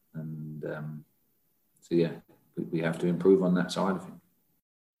 And so yeah, we have to improve on that side of it.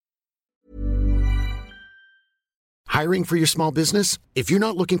 Hiring for your small business? If you're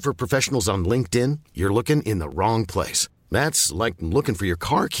not looking for professionals on LinkedIn, you're looking in the wrong place. That's like looking for your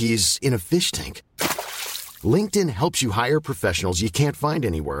car keys in a fish tank. LinkedIn helps you hire professionals you can't find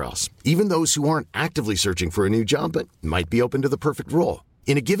anywhere else, even those who aren't actively searching for a new job but might be open to the perfect role.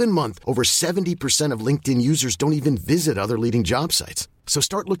 In a given month, over 70% of LinkedIn users don't even visit other leading job sites. So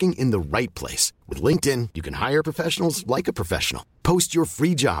start looking in the right place. With LinkedIn, you can hire professionals like a professional. Post your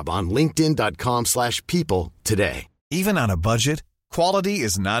free job on linkedin.com/people today. Even on a budget, quality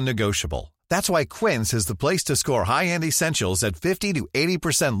is non-negotiable. That's why Quince is the place to score high-end essentials at 50 to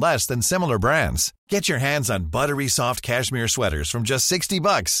 80% less than similar brands. Get your hands on buttery soft cashmere sweaters from just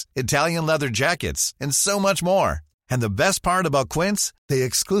 $60, Italian leather jackets, and so much more. And the best part about Quince, they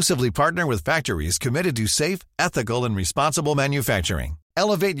exclusively partner with factories committed to safe, ethical, and responsible manufacturing.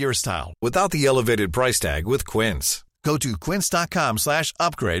 Elevate your style without the elevated price tag with Quince. Go to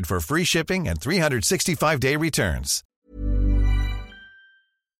quince.com/upgrade for free shipping and 365-day returns.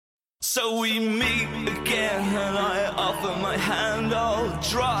 So we meet again and I offer my hand all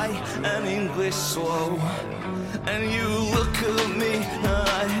dry and English slow. And you look at me and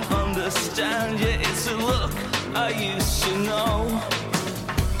I understand, yeah, it's a look I used to know.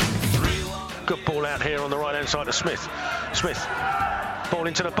 Good ball out here on the right-hand side of Smith. Smith, ball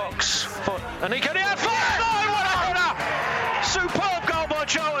into the box for Aniko. The outfield! Oh, what a header! Superb goal by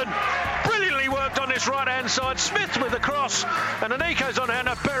Charlton. Brilliantly worked on this right-hand side. Smith with the cross, and Aniko's on hand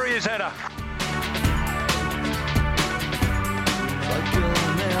to bury his header.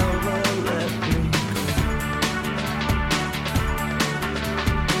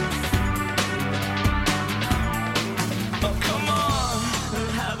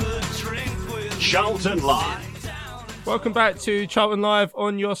 Charlton Live. Welcome back to Charlton Live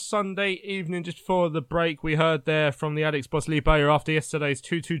on your Sunday evening. Just before the break, we heard there from the Addicts boss Lee Bowyer after yesterday's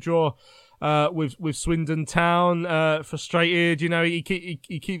 2-2 draw with Swindon Town. Frustrated, you know, he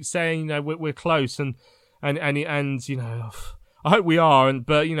keeps saying, you know, we're close, and you know, I hope we are.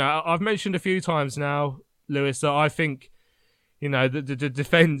 But you know, I've mentioned a few times now, Lewis, that I think, you know, the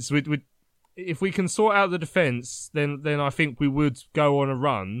defence would. If we can sort out the defence, then I think we would go on a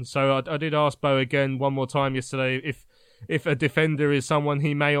run. So I did ask Bo again one more time yesterday if a defender is someone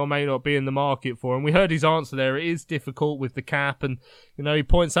he may or may not be in the market for, and we heard his answer there. It is difficult with the cap, and you know, he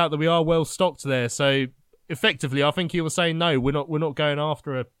points out that we are well stocked there. So effectively, I think he was saying no, we're not going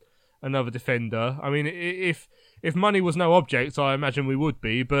after another defender. I mean, if money was no object, I imagine we would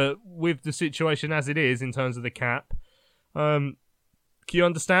be, but with the situation as it is in terms of the cap, can you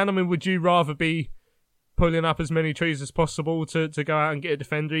understand? I mean, would you rather be pulling up as many trees as possible to go out and get a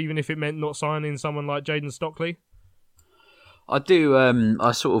defender, even if it meant not signing someone like Jayden Stockley? I do.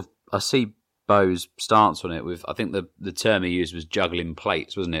 I see Bo's stance on it. With, I think the term he used was juggling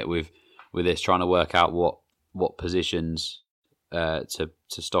plates, wasn't it? With this, trying to work out what positions to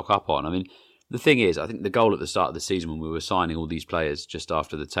stock up on. I mean, the thing is, I think the goal at the start of the season when we were signing all these players just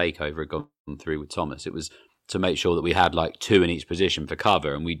after the takeover had gone through with Thomas, it was to make sure that we had like two in each position for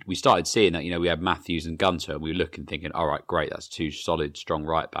cover. And we started seeing that, you know, we had Matthews and Gunter, and we were looking, thinking, all right, great, that's two solid, strong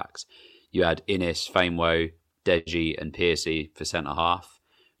right backs. You had Innes, Famewell, Deji and Piercy for centre-half.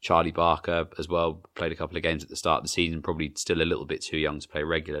 Charlie Barker as well, played a couple of games at the start of the season, probably still a little bit too young to play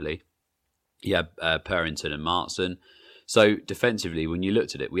regularly. You had Purrington and Martson. So defensively, when you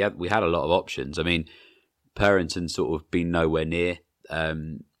looked at it, we had a lot of options. I mean, Purrington's sort of been nowhere near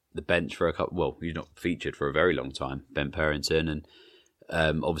the bench for a couple. Well, he's not featured for a very long time, Ben Purrington,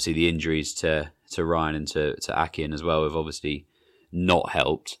 and obviously the injuries to Ryan and to Akin as well have obviously not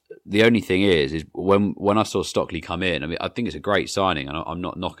helped. The only thing is when I saw Stockley come in, I mean, I think it's a great signing, and I'm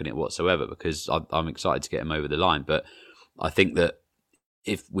not knocking it whatsoever because I'm excited to get him over the line. But I think that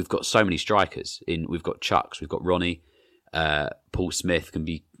if we've got so many strikers we've got Chucks, we've got Ronnie, Paul Smith can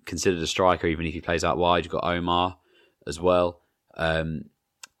be considered a striker even if he plays out wide. You've got Omar as well.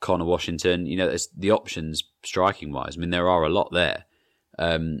 Connor Washington, you know, there's the options striking wise. I mean, there are a lot there.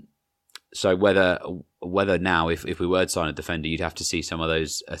 So whether now, if we were to sign a defender, you'd have to see some of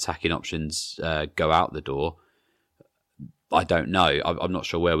those attacking options go out the door. I don't know. I'm not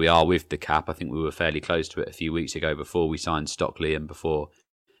sure where we are with the cap. I think we were fairly close to it a few weeks ago before we signed Stockley and before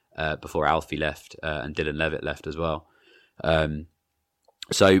Alfie left and Dylan Levitt left as well.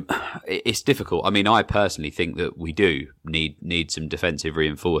 So it's difficult. I mean, I personally think that we do need some defensive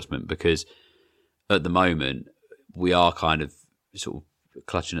reinforcement because at the moment we are kind of sort of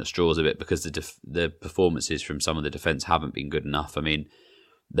clutching at straws a bit because the performances from some of the defence haven't been good enough. I mean,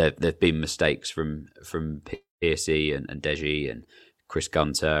 there've been mistakes from Piercy and Deji and Chris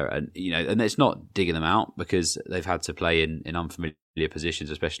Gunter, and you know, and it's not digging them out because they've had to play in unfamiliar positions,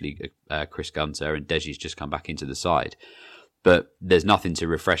 especially Chris Gunter, and Deji's just come back into the side. But there's nothing to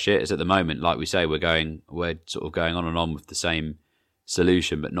refresh it. As at the moment, like we say, we're sort of going on and on with the same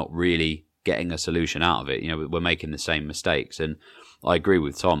solution, but not really getting a solution out of it. You know, we're making the same mistakes, and I agree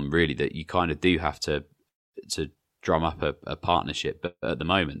with Tom really that you kind of do have to drum up a partnership. But at the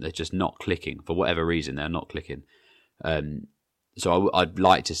moment, they're just not clicking for whatever reason. They're not clicking. So I'd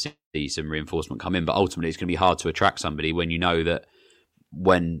like to see some reinforcement come in, but ultimately it's going to be hard to attract somebody when you know that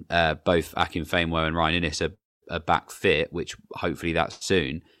when both Akin Famewell and Ryan Innes are back fit, which hopefully that's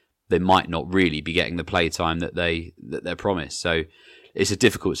soon, they might not really be getting the play time that they're promised. So it's a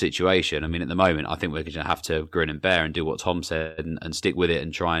difficult situation. I mean, at the moment, I think we're going to have to grin and bear and do what Tom said and stick with it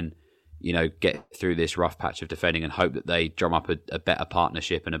and try and, you know, get through this rough patch of defending and hope that they drum up a better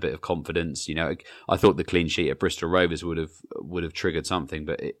partnership and a bit of confidence. You know, I thought the clean sheet at Bristol Rovers would have triggered something,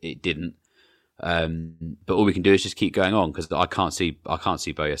 but it didn't. But all we can do is just keep going on because I can't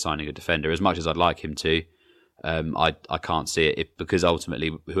see Bowyer signing a defender as much as I'd like him to. I can't see it because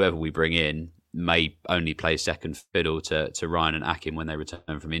ultimately whoever we bring in may only play second fiddle to Ryan and Akin when they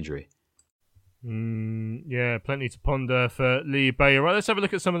return from injury. Yeah, plenty to ponder for Lee Bowyer. Right, let's have a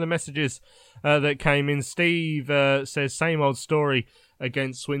look at some of the messages that came in. Steve says, same old story.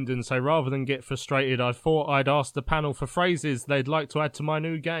 against Swindon. So rather than get frustrated, I thought I'd ask the panel for phrases they'd like to add to my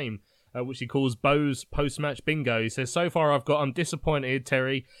new game, which he calls Bo's post-match bingo. He says, so far I've got I'm disappointed,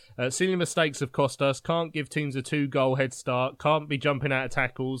 Terry. Silly mistakes have cost us. Can't give teams a 2-goal head start. Can't be jumping out of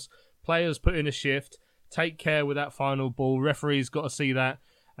tackles. Players put in a shift. Take care with that final ball. Referees got to see that.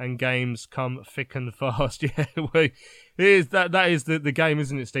 And games come thick and fast. Yeah, that is the game,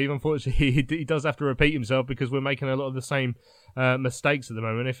 isn't it, Steve? Unfortunately, he does have to repeat himself because we're making a lot of the same mistakes at the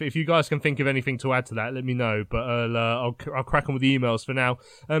moment. If you guys can think of anything to add to that, let me know. But I'll crack on with the emails for now.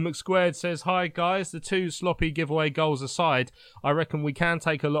 McSquared says, hi guys, the 2 sloppy giveaway goals aside, I reckon we can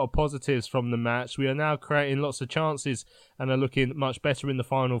take a lot of positives from the match. We are now creating lots of chances and are looking much better in the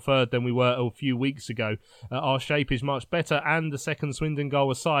final third than we were a few weeks ago. Our shape is much better, and the second Swindon goal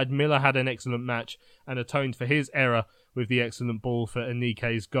aside, Miller had an excellent match and atoned for his error with the excellent ball for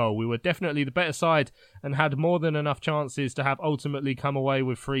Anike's goal. We were definitely the better side and had more than enough chances to have ultimately come away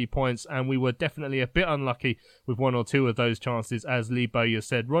with 3 points, and we were definitely a bit unlucky with 1 or 2 of those chances, as Lee Bowyer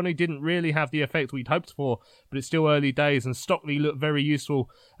said. Ronnie didn't really have the effect we'd hoped for, but it's still early days, and Stockley looked very useful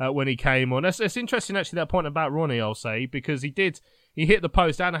when he came on. It's interesting, actually, that point about Ronnie, I'll say, because he hit the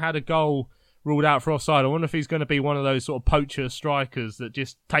post and had a goal ruled out for offside. I wonder if he's going to be one of those sort of poacher strikers that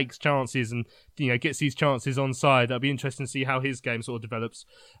just takes chances and gets these chances onside. That'd be interesting to see how his game sort of develops.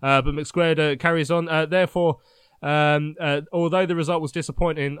 But McSquared carries on. Therefore, although the result was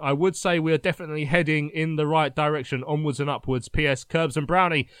disappointing, I would say we are definitely heading in the right direction, onwards and upwards. P.S. Curbs and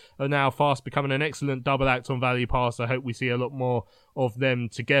Brownie are now fast becoming an excellent double act on Valley Pass. I hope we see a lot more of them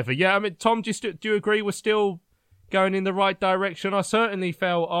together. Yeah, I mean, Tom, do you agree we're still going in the right direction? I certainly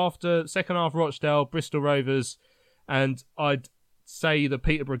felt after second half Rochdale, Bristol Rovers, and I'd say the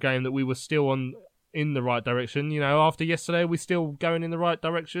Peterborough game that we were still in the right direction. After yesterday, we're still going in the right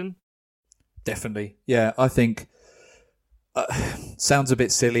direction. Definitely. Yeah, I think sounds a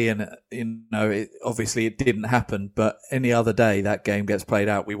bit silly, and obviously it didn't happen, but any other day that game gets played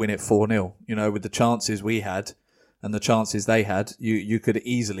out, we win it 4-0. With the chances we had and the chances they had, you could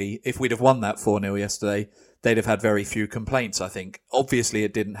easily, if we'd have won that 4-0 yesterday, they'd have had very few complaints, I think. Obviously,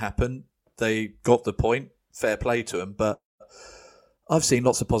 it didn't happen. They got the point. Fair play to them. But I've seen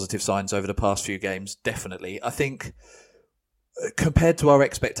lots of positive signs over the past few games, definitely. I think compared to our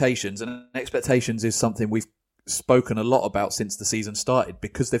expectations, and expectations is something we've spoken a lot about since the season started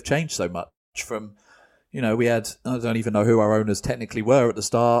because they've changed so much from, we had, I don't even know who our owners technically were at the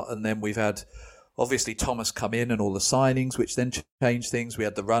start, and then we've had obviously Thomas come in and all the signings, which then changed things. We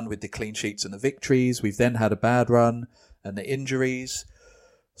had the run with the clean sheets and the victories. We've then had a bad run and the injuries.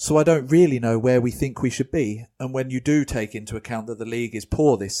 So I don't really know where we think we should be. And when you do take into account that the league is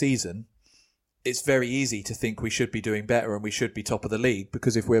poor this season, it's very easy to think we should be doing better and we should be top of the league,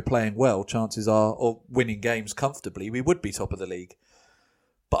 because if we're playing well, chances are, or winning games comfortably, we would be top of the league.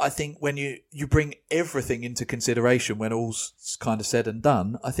 But I think when you bring everything into consideration, when all's kind of said and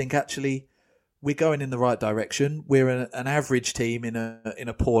done, I think actually we're going in the right direction. We're an average team in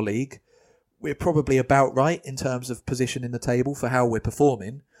a poor league. We're probably about right in terms of position in the table for how we're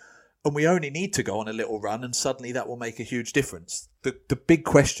performing. And we only need to go on a little run, and suddenly that will make a huge difference. The big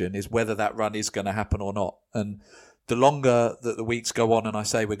question is whether that run is going to happen or not. And the longer that the weeks go on and I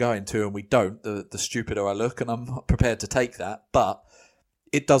say we're going to and we don't, the stupider I look, and I'm prepared to take that. But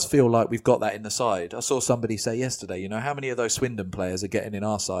it does feel like we've got that in the side. I saw somebody say yesterday, how many of those Swindon players are getting in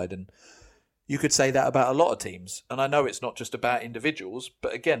our side? And you could say that about a lot of teams. And I know it's not just about individuals,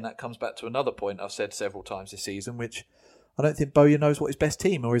 but again, that comes back to another point I've said several times this season, which I don't think Bowyer knows what his best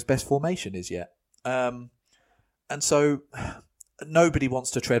team or his best formation is yet. And so nobody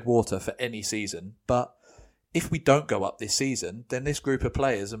wants to tread water for any season. But if we don't go up this season, then this group of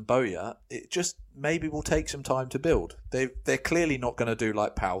players and Bowyer, it just maybe will take some time to build. They're clearly not going to do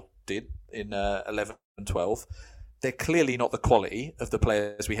like Powell did in 11 and 12. They're clearly not the quality of the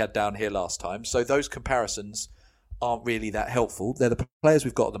players we had down here last time. So those comparisons aren't really that helpful. They're the players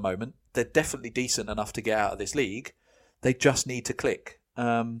we've got at the moment. They're definitely decent enough to get out of this league. They just need to click.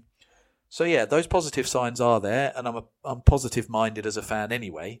 So yeah, those positive signs are there, and I'm positive-minded as a fan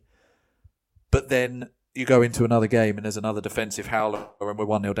anyway. But then you go into another game and there's another defensive howler and we're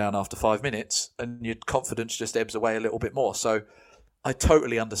 1-0 down after 5 minutes, and your confidence just ebbs away a little bit more. So I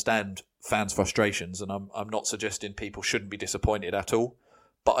totally understand fans' frustrations, and I'm not suggesting people shouldn't be disappointed at all.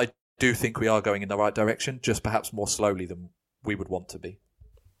 But I do think we are going in the right direction, just perhaps more slowly than we would want to be.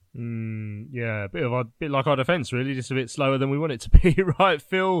 Yeah, a bit like our defence, really, just a bit slower than we want it to be. Right,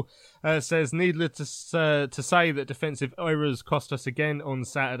 Phil says, needless to say that defensive errors cost us again on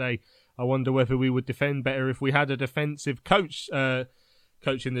Saturday. I wonder whether we would defend better if we had a defensive coach.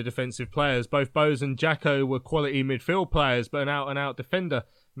 coaching the defensive players. Both Bowes and Jacko were quality midfield players, but an out-and-out defender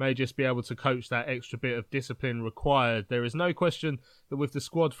may just be able to coach that extra bit of discipline required. There is no question that with the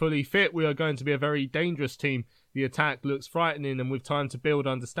squad fully fit, we are going to be a very dangerous team. The attack looks frightening, and with time to build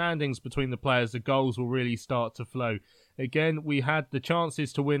understandings between the players, the goals will really start to flow. Again, we had the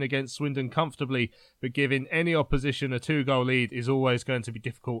chances to win against Swindon comfortably, but giving any opposition a 2-goal lead is always going to be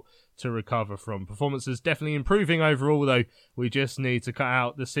difficult to recover from. Performances definitely improving overall, though. We just need to cut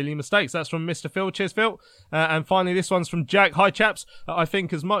out the silly mistakes. That's from Mr. Phil. Cheers, Phil. And finally, this one's from Jack. Hi, chaps. I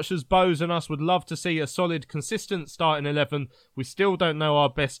think as much as Bowes and us would love to see a solid, consistent starting 11, we still don't know our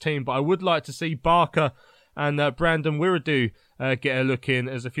best team, but I would like to see Barker and Brandon Wiradu get a look in,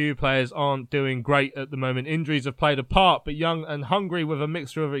 as a few players aren't doing great at the moment. Injuries have played a part, but young and hungry with a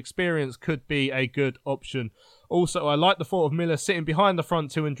mixture of experience could be a good option. Also, I like the thought of Miller sitting behind the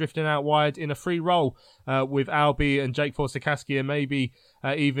front two and drifting out wide in a free role with Albie and Jake Forster-Caskey, and maybe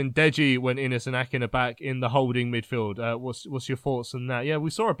even Deji when Innes and Akin are back in the holding midfield. What's your thoughts on that? Yeah, we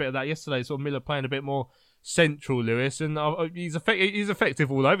saw a bit of that yesterday, sort of Miller playing a bit more central, Lewis, and he's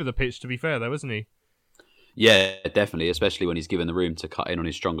effective all over the pitch, to be fair, though, isn't he? Yeah, definitely, especially when he's given the room to cut in on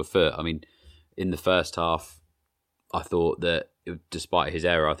his stronger foot. I mean, in the first half, I thought that despite his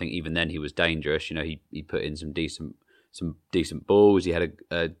error, I think even then he was dangerous. You know, he put in some decent balls. He had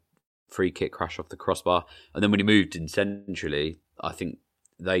a free kick crash off the crossbar, and then when he moved in centrally, I think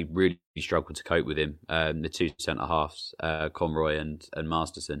they really struggled to cope with him. The two centre halves, Conroy and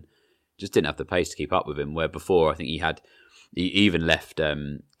Masterson, just didn't have the pace to keep up with him. Where before, I think he even left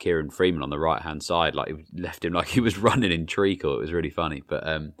Kieran Freeman on the right-hand side, like he left him like he was running in treacle. It was really funny. But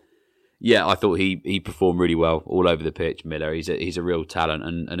yeah, I thought he performed really well all over the pitch, Miller. He's a real talent.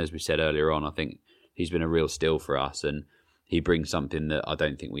 And as we said earlier on, I think he's been a real steal for us. And he brings something that I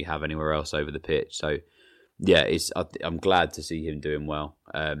don't think we have anywhere else over the pitch. So, yeah, I'm glad to see him doing well.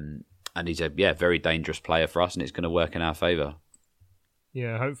 And he's a very dangerous player for us, and it's going to work in our favour.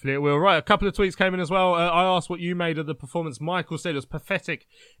 Yeah, hopefully it will. Right, a couple of tweets came in as well. I asked what you made of the performance. Michael said it was pathetic,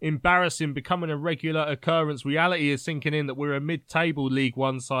 embarrassing, becoming a regular occurrence. Reality is sinking in that we're a mid-table League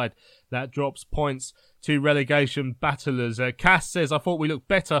One side that drops points to relegation battlers. Cass says, I thought we looked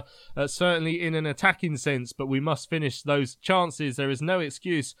better, certainly in an attacking sense, but we must finish those chances. There is no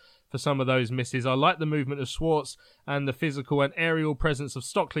excuse for some of those misses. I like the movement of Schwartz and the physical and aerial presence of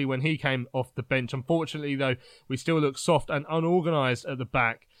Stockley when he came off the bench. Unfortunately, though, we still look soft and unorganised at the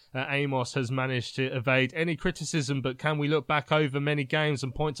back. Amos has managed to evade any criticism, but can we look back over many games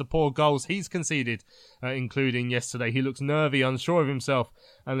and point to poor goals he's conceded, including yesterday? He looks nervy, unsure of himself,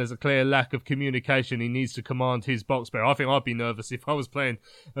 and there's a clear lack of communication. He needs to command his box better. I think I'd be nervous if I was playing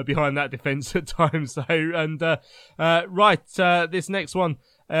behind that defence at times. So, and this next one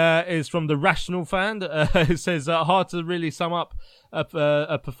is from the Rational Fan. It says, hard to really sum up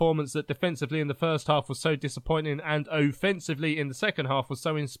a performance that defensively in the first half was so disappointing and offensively in the second half was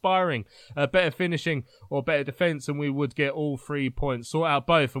so inspiring. Better finishing or better defence and we would get all 3 points. Sort out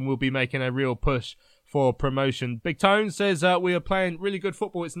both and we'll be making a real push for promotion. Big Tone says we are playing really good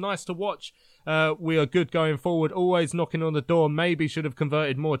football. It's nice to watch. We are good going forward, always knocking on the door. Maybe should have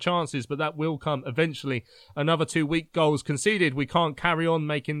converted more chances, but that will come eventually. Another 2 weak goals conceded. We can't carry on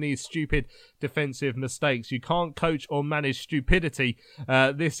making these stupid defensive mistakes. You can't coach or manage stupidity.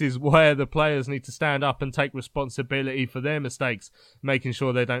 This is where the players need to stand up and take responsibility for their mistakes, making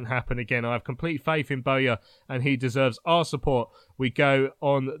sure they don't happen again. I have complete faith in Bowyer and he deserves our support. We go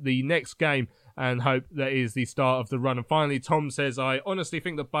on the next game and hope that is the start of the run. And finally, Tom says, I honestly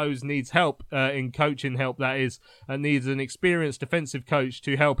think that Bowes needs help in coaching help, that is, and needs an experienced defensive coach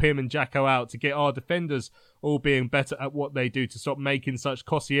to help him and Jacko out, to get our defenders all being better at what they do, to stop making such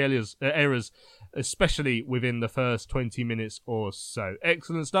costly errors, especially within the first 20 minutes or so.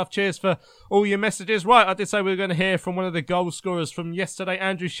 Excellent stuff. Cheers for all your messages. Right, I did say we were going to hear from one of the goal scorers from yesterday.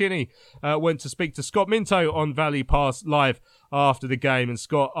 Andrew Shinnie went to speak to Scott Minto on Valley Pass Live after the game, and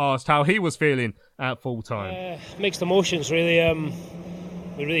Scott asked how he was feeling at full time. Mixed emotions, really.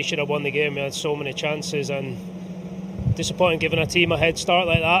 We really should have won the game. We had so many chances, and disappointing giving a team a head start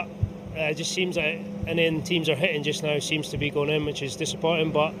like that. It just seems like any teams are hitting just now seems to be going in, which is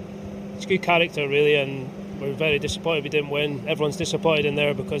disappointing, but it's good character, really, and we're very disappointed we didn't win. Everyone's disappointed in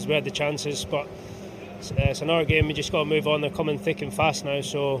there because we had the chances, but it's another game. We just got to move on. They're coming thick and fast now,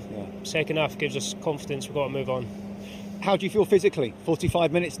 so second half gives us confidence. We've got to move on. How do you feel physically?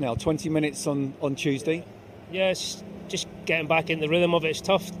 45 minutes now, 20 minutes on Tuesday? Yeah, it's just getting back in the rhythm of it. It's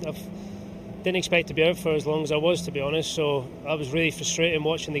tough. I didn't expect to be out for as long as I was, to be honest, so that was really frustrating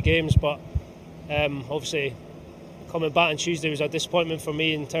watching the games, but obviously coming back on Tuesday was a disappointment for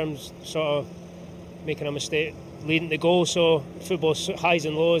me in terms of sort of making a mistake leading the goal. So football's highs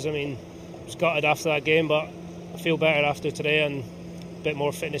and lows. I mean, I was gutted after that game, but I feel better after today and a bit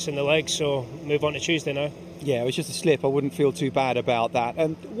more fitness in the legs. So move on to Tuesday now. Yeah, it was just a slip. I wouldn't feel too bad about that.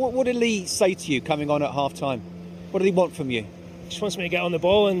 And what did Lee say to you coming on at half-time? What did he want from you? He just wants me to get on the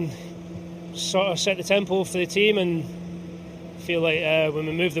ball and sort of set the tempo for the team, and feel like when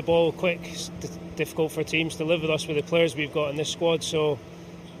we move the ball quick, it's difficult for teams to live with us with the players we've got in this squad. So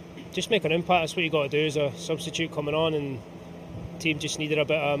just make an impact. That's what you got to do as a substitute coming on, and the team just needed a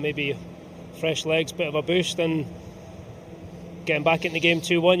bit of maybe fresh legs, bit of a boost, and getting back in the game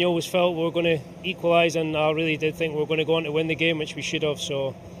 2-1, you always felt we were going to equalise, and I really did think we were going to go on to win the game, which we should have.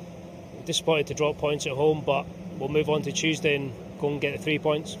 So disappointed to drop points at home, but we'll move on to Tuesday and go and get the 3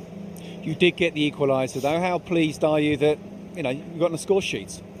 points. You did get the equaliser though. How pleased are you that you got on the score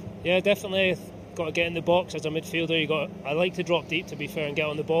sheets? Yeah, definitely. Got to get in the box as a midfielder. I like to drop deep, to be fair, and get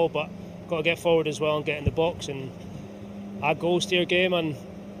on the ball, but got to get forward as well and get in the box and add goals to your game. And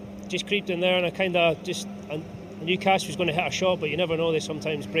just creeped in there, and I knew Cash was going to hit a shot, but you never know. They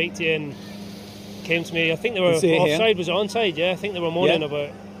sometimes break to you, and came to me. I think they were offside. Was it onside? Yeah, I think they were moaning about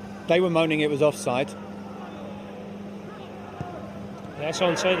it. They were moaning it was offside. Yeah, that's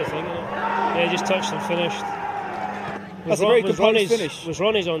onside, I think. Yeah, just touched and finished. That's a very composed finish. Was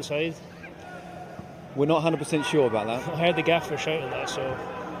Ronnie's onside? We're not 100% sure about that. I heard the gaffer shouting that, so.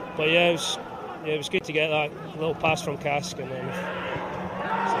 But yeah, it was good to get that little pass from Cask, and then.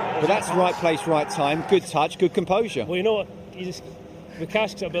 But that's right place, right time. Good touch, good composure. Well, you know what? With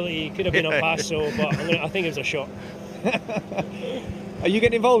Cask's ability, he could have been a pass, but I think it was a shot. Are you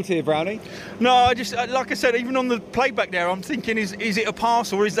getting involved here, Brownie? No, I just, like I said, even on the playback there, I'm thinking, is it a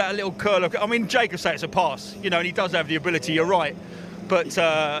pass or is that a little curl? I mean, Jacob said it's a pass, and he does have the ability, you're right. But,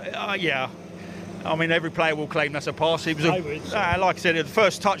 yeah, I mean, every player will claim that's a pass. It was like I said, the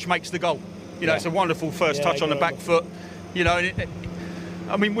first touch makes the goal. It's a wonderful first touch on the back foot.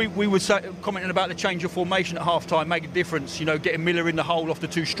 I mean, we were commenting about the change of formation at half-time, make a difference, getting Miller in the hole off the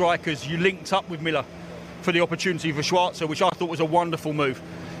two strikers. You linked up with Miller for the opportunity for Schwarzer, which I thought was a wonderful move,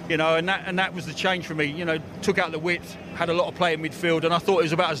 and that was the change for me. Took out the width, had a lot of play in midfield, and I thought it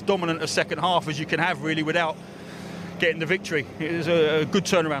was about as dominant a second half as you can have, really, without getting the victory. It was a good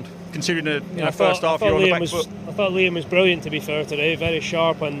turnaround, considering the first half you're on the back foot. I thought Liam was brilliant, to be fair, today, very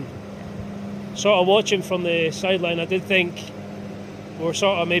sharp, and sort of watching from the sideline, I did think we were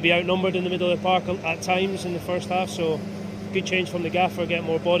sort of maybe outnumbered in the middle of the park at times in the first half, so good change from the gaffer, get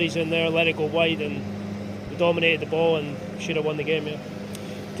more bodies in there, let it go wide, and we dominated the ball and should have won the game.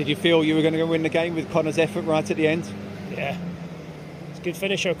 Did you feel you were going to win the game with Connor's effort right at the end? Yeah, it's a good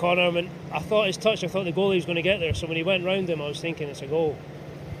finisher, Connor. I mean, I thought his touch, I thought the goalie was going to get there, so when he went round him I was thinking it's a goal.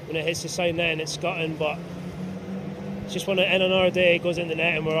 When it hits the side net and it's gutting, but it's just when it in another day it goes in the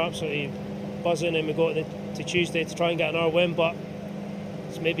net and we're absolutely buzzing, and we go to Tuesday to try and get another win, but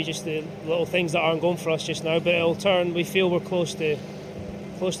it's maybe just the little things that aren't going for us just now, but it'll turn. We feel we're close to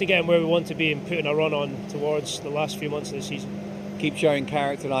getting where we want to be and putting a run on towards the last few months of the season. Keep showing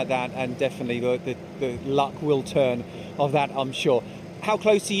character like that, and definitely the luck will turn of that, I'm sure. How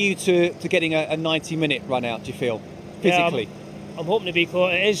close are you to getting a 90-minute run out, do you feel, physically? Yeah, I'm hoping to be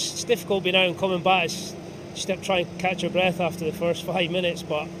close. It's difficult being out and coming back. It's just trying to catch your breath after the first 5 minutes,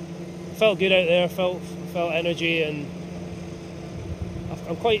 but felt good out there, felt energy, and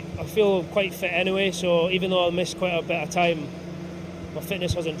I feel quite fit anyway, so even though I missed quite a bit of time, my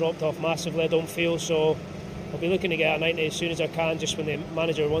fitness hasn't dropped off massively, I don't feel, so I'll be looking to get a 90 as soon as I can. Just when the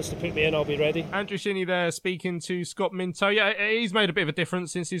manager wants to put me in, I'll be ready. Andrew Shinnie there speaking to Scott Minto. Yeah, he's made a bit of a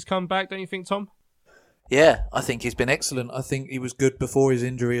difference since he's come back, don't you think, Tom? Yeah, I think he's been excellent. I think he was good before his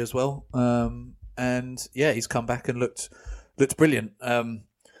injury as well. And yeah, he's come back and looked brilliant.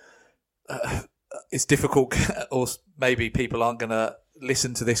 It's difficult, or maybe people aren't going to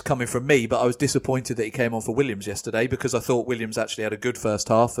listen to this coming from me, but I was disappointed that he came on for Williams yesterday, because I thought Williams actually had a good first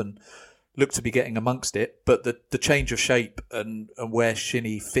half and looked to be getting amongst it. But the change of shape and where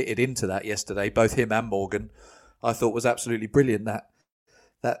Shinnie fitted into that yesterday, both him and Morgan, I thought was absolutely brilliant.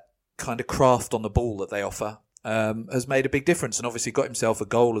 That kind of craft on the ball that they offer has made a big difference, and obviously got himself a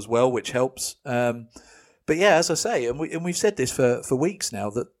goal as well, which helps. But yeah, as I say, and we've said this for weeks now,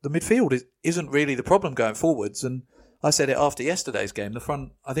 that the midfield isn't really the problem going forwards. And I said it after yesterday's game.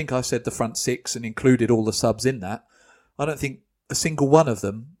 I think I said the front six and included all the subs in that. I don't think a single one of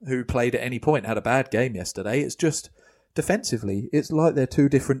them who played at any point had a bad game yesterday. It's just defensively, it's like they're two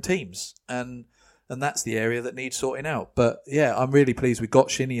different teams, and that's the area that needs sorting out. But yeah, I'm really pleased we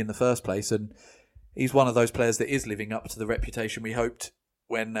got Shinnie in the first place, and he's one of those players that is living up to the reputation we hoped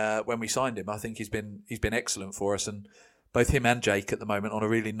when we signed him. I think he's been excellent for us, and both him and Jake at the moment on a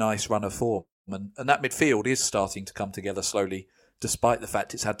really nice run of form. And that midfield is starting to come together slowly, despite the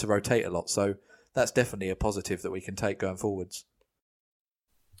fact it's had to rotate a lot. So that's definitely a positive that we can take going forwards.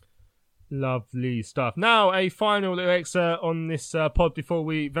 Lovely stuff. Now, a final little excerpt on this pod before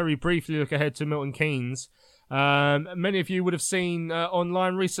we very briefly look ahead to Milton Keynes. Many of you would have seen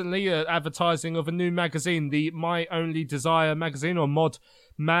online recently advertising of a new magazine, the My Only Desire magazine, or Mod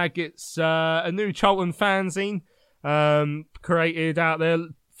Mag. It's a new Charlton fanzine created out there,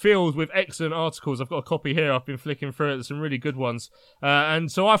 filled with excellent articles. I've got a copy here. I've been flicking through it. There's some really good ones.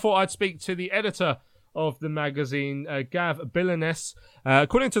 And so I thought I'd speak to the editor of the magazine, Gav Billines.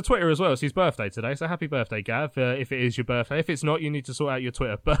 According to Twitter as well, it's his birthday today, so happy birthday, Gav, if it is your birthday. If it's not, you need to sort out your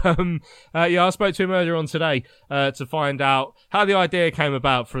Twitter. But I spoke to him earlier on today to find out how the idea came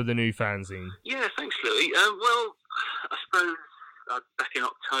about for the new fanzine. Yeah, thanks, Louis. Well, I suppose back in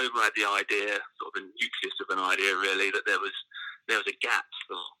October I had the idea, sort of the nucleus of an idea really, that there was a gap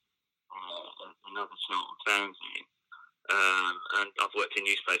for another Charlton fanzine. And I've worked in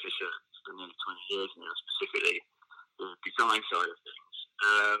newspapers for nearly 20 years now, specifically the design side of things.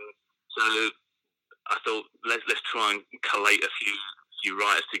 So I thought let's try and collate a few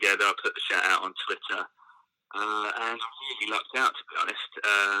writers together. I put the shout out on Twitter, and I really lucked out, to be honest.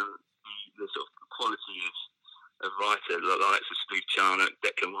 The sort of quality of writer, the likes of Steve Charnock,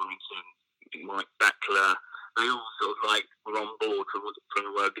 Declan Warrington, Mike Backler, they all sort of were on board from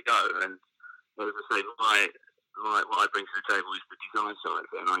the word go. And as I say, what I bring to the table is the design side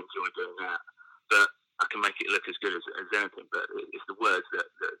of it, and I enjoy doing that. But I can make it look as good as anything, but it's the words that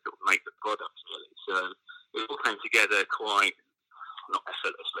sort of make the product, really. So it all came together quite, not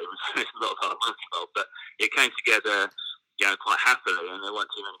effortlessly, there's a lot of hard work involved, but it came together, quite happily, and there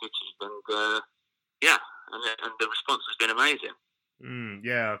weren't too many hitches. And and the response has been amazing.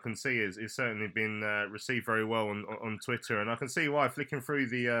 Yeah, I can see it's certainly been received very well on Twitter, and I can see why. Flicking through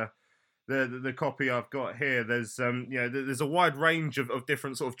the copy I've got here, there's there's a wide range of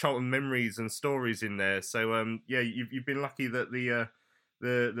different sort of Charlton memories and stories in there. So you've been lucky that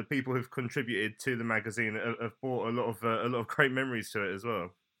the people who've contributed to the magazine have brought a lot of great memories to it as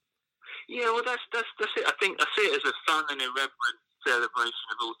well. Yeah, well that's it. I think I see it as a fun and irreverent celebration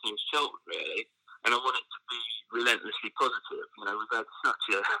of all things Charlton, really, and I want it to be relentlessly positive. We've had such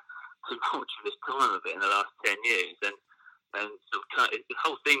a tumultuous time of it in the last 10 years, and sort of the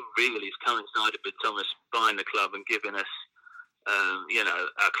whole thing really has coincided with Thomas buying the club and giving us,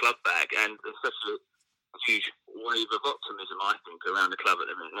 our club back, and there's such a huge wave of optimism, I think, around the club at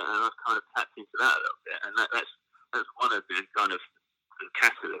the minute, and I've kind of tapped into that a little bit, and that's one of the kind of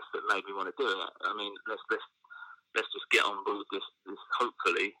catalysts that made me want to do it. I mean, let's just get on board this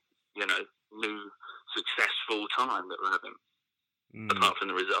hopefully, new successful time that we're having, apart from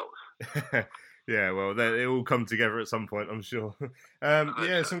the results. Yeah, well, it all come together at some point, I'm sure.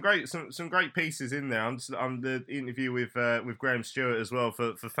 Some great pieces in there. I'm the interview with Graham Stewart as well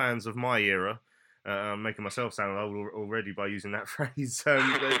for fans of my era. I'm making myself sound old already by using that phrase.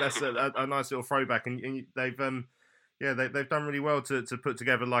 That's a nice little throwback, and they've done really well to put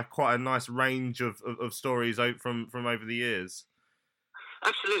together quite a nice range of stories out from over the years.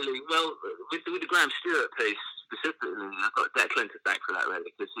 Absolutely. Well, with the Graham Stewart piece specifically, I've got Declan to thank for that,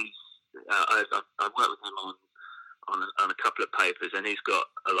 really, because he's. I've worked with him on a couple of papers, and he's got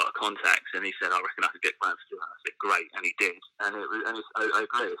a lot of contacts. And he said, "I reckon I could get Graham Stewart." I said, "Great," and he did. And I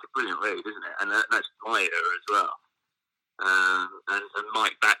agree, it's a brilliant read, isn't it? And that's my era as well. And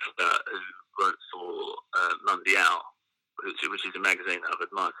Mike Backler, who wrote for Mundial, which is a magazine that I've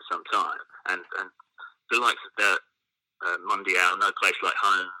admired for some time, and the likes of that. Mundial, No Place Like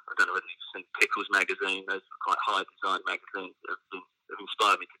Home. I don't know whether you've seen Pickles magazine. Those are quite high design magazines that have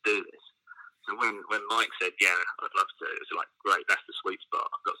inspired me to do this. So when Mike said, "Yeah, I'd love to," it was great. That's the sweet spot.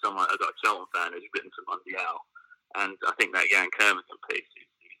 I've got a Charlton fan who's written for Mundial, and I think that Jan Kermigan piece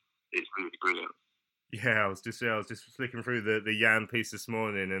is really brilliant. Yeah, I was just flicking through the Jan piece this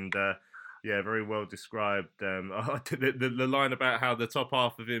morning, and very well described. The line about how the top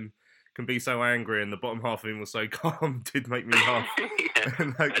half of him can be so angry and the bottom half of him was so calm did make me laugh.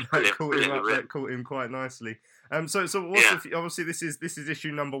 And that caught him quite nicely. So obviously this is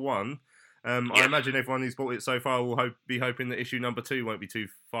issue number 1. I imagine everyone who's bought it so far will be hoping that issue number 2 won't be too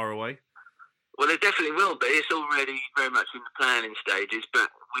far away. Well, it definitely will be. It's already very much in the planning stages, but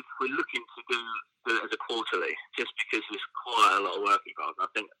we're looking to do it as a quarterly, just because there's quite a lot of work involved. I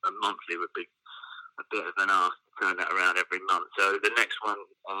think a monthly would be a bit of an ask to turn that around every month. So the next one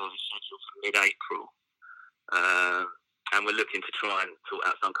is scheduled for mid-April, and we're looking to try and sort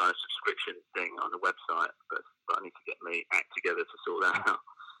out some kind of subscription thing on the website, but I need to get my act together to sort that out.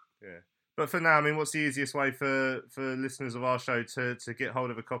 Yeah, but for now, I mean, what's the easiest way for listeners of our show to get hold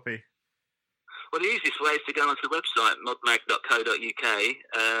of a copy? Well, the easiest way is to go onto the website, modmag.co.uk,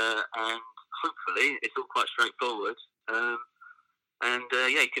 and hopefully it's all quite straightforward. You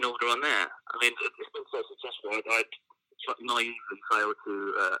can order on there. I mean, it's been so successful. I'd naively failed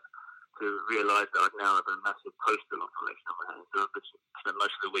to realise that I'd now have a massive postal operation on my hands. So I've spent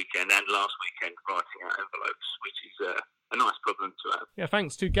most of the weekend and last weekend writing out envelopes, which is a nice problem to have. Yeah,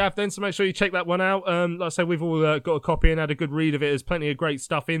 thanks to Gav then. So make sure you check that one out. Like I say, we've all got a copy and had a good read of it. There's plenty of great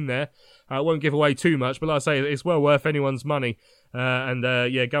stuff in there. I won't give away too much, but like I say, it's well worth anyone's money. Go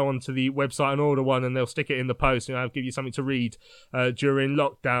on to the website and order one, and they'll stick it in the post, and I'll give you something to read during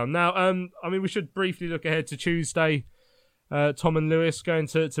lockdown. Now, we should briefly look ahead to Tuesday. Tom and Lewis going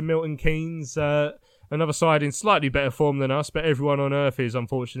to Milton Keynes, another side in slightly better form than us, but everyone on earth is,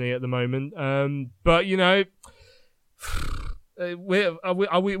 unfortunately, at the moment.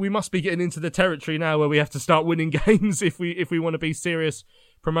 We must be getting into the territory now where we have to start winning games if we want to be serious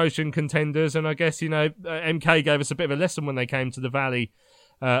promotion contenders. And I guess, MK gave us a bit of a lesson when they came to the Valley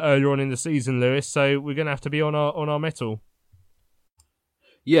earlier on in the season, Lewis, so we're going to have to be on our mettle.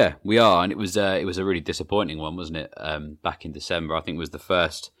 Yeah, we are, and it was a really disappointing one, wasn't it? Back in December, I think it was the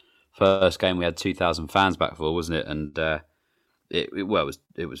first game we had 2,000 fans back for, wasn't it? And it was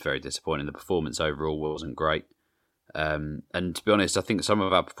very disappointing. The performance overall wasn't great, and to be honest, I think some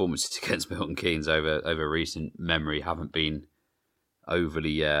of our performances against Milton Keynes over recent memory haven't been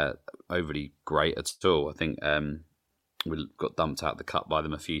overly great at all. I think we got dumped out of the cup by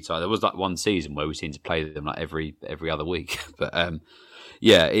them a few times. There was like one season where we seemed to play them like every other week, but.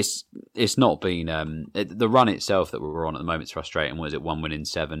 It's not been the run itself that we're on at the moment is frustrating. What is it, 1 win in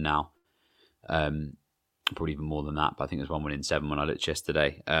 7 now? Probably even more than that, but I think it was 1 win in 7 when I looked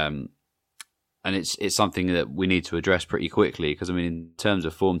yesterday. And it's something that we need to address pretty quickly because in terms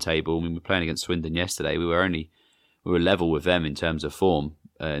of form table, we were playing against Swindon yesterday. We were level with them in terms of form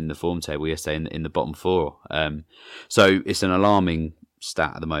in the form table yesterday in the bottom 4. So it's an alarming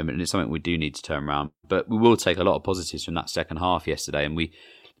stat at the moment, and it's something we do need to turn around. But we will take a lot of positives from that second half yesterday, and we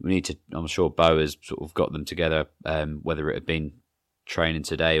need to. I'm sure Bo has sort of got them together, whether it had been training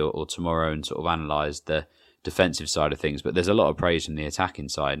today or tomorrow, and sort of analysed the defensive side of things. But there's a lot of praise from the attacking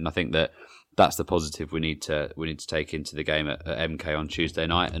side, and I think that's the positive we need to take into the game at MK on Tuesday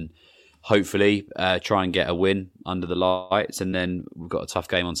night, and hopefully try and get a win under the lights. And then we've got a tough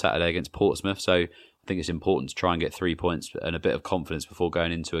game on Saturday against Portsmouth, so I think it's important to try and get 3 points and a bit of confidence before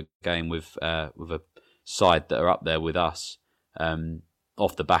going into a game with a side that are up there with us,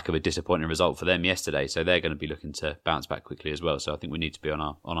 off the back of a disappointing result for them yesterday. So they're going to be looking to bounce back quickly as well. So I think we need to be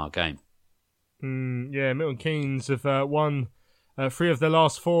on our game. Milton Keynes have won 3 of their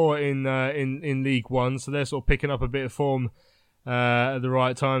last 4 in League One, so they're sort of picking up a bit of form at the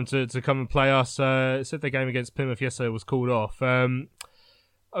right time to come and play us. Said their game against Plymouth yesterday was called off.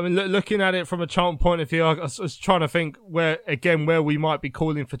 Looking at it from a Charlton point of view, I was trying to think where we might be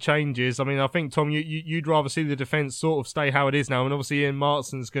calling for changes. I think, Tom, you'd rather see the defence sort of stay how it is now, and obviously Ian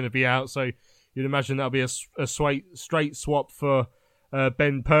Martson's going to be out, so you'd imagine that'll be a straight swap for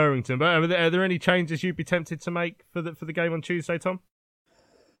Ben Purrington. But are there any changes you'd be tempted to make for the game on Tuesday, Tom?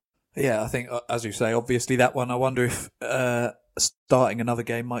 Yeah, I think, as you say, obviously that one, I wonder if starting another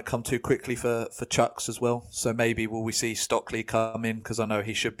game might come too quickly for Chucks as well. So maybe will we see Stockley come in, because I know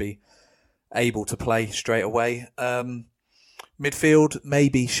he should be able to play straight away. Midfield,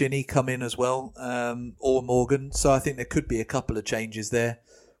 maybe Shinnie come in as well, or Morgan. So I think there could be a couple of changes there,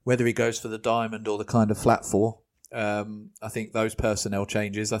 whether he goes for the diamond or the kind of flat 4. I think those personnel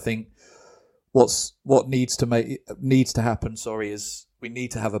changes. I think what needs to happen is we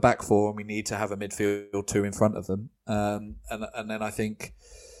need to have a back 4 and we need to have a midfield 2 in front of them. And then I think,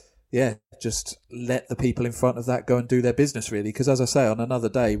 just let the people in front of that go and do their business, really. Because as I say, on another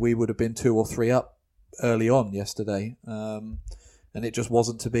day, we would have been 2 or 3 up early on yesterday. And it just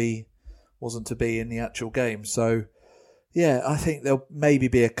wasn't to be in the actual game. So, I think there'll maybe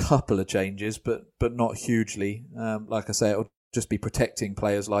be a couple of changes, but not hugely. Like I say, it'll just be protecting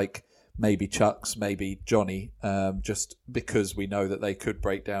players like maybe Chucks, maybe Johnny, just because we know that they could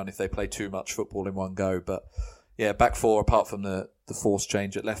break down if they play too much football in one go. But back 4, apart from the forced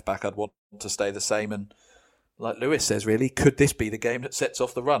change at left back, I'd want to stay the same. And like Lewis says, really, could this be the game that sets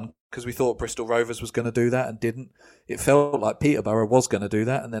off the run? Because we thought Bristol Rovers was going to do that and didn't. It felt like Peterborough was going to do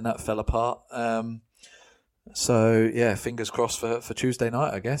that, and then that fell apart. Fingers crossed for Tuesday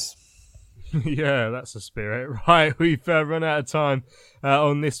night, I guess. Yeah, that's the spirit. Right, we've run out of time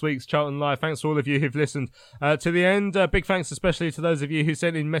on this week's Charlton Live. Thanks to all of you who've listened to the end. Big thanks especially to those of you who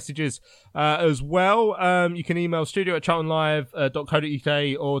sent in messages as well. You can email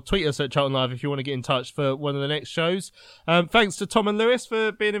studio@charltonlive.co.uk or tweet us at Charlton Live if you want to get in touch for one of the next shows. Thanks to Tom and Lewis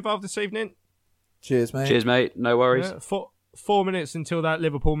for being involved this evening. Cheers, mate. Cheers, mate. No worries. Yeah, 4 minutes until that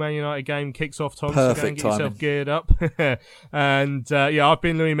Liverpool-Man United game kicks off, Tom. Perfect so go and get yourself geared up. And I've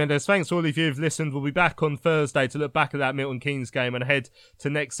been Louis Mendes. Thanks to all of you who've listened. We'll be back on Thursday to look back at that Milton Keynes game and ahead to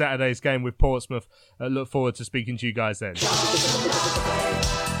next Saturday's game with Portsmouth. Look forward to speaking to you guys then.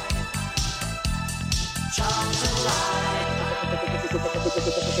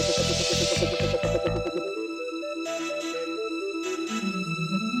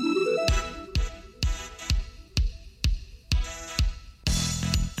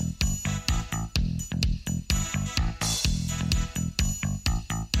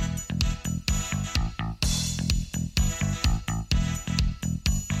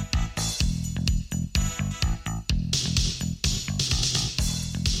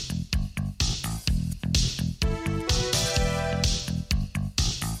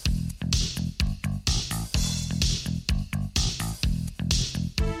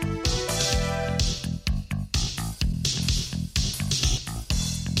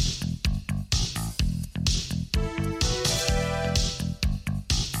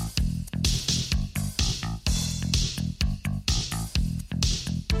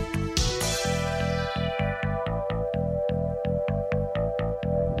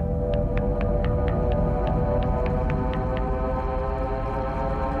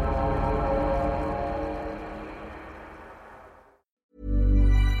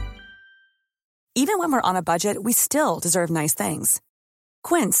 Even when we're on a budget, we still deserve nice things.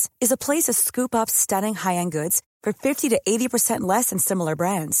 Quince is a place to scoop up stunning high-end goods for 50 to 80% less than similar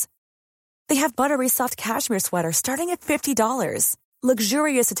brands. They have buttery soft cashmere sweaters starting at $50,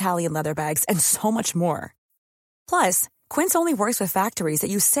 luxurious Italian leather bags, and so much more. Plus, Quince only works with factories that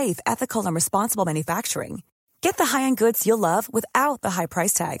use safe, ethical, and responsible manufacturing. Get the high-end goods you'll love without the high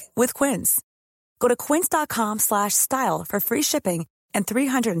price tag with Quince. Go to quince.com/style for free shipping and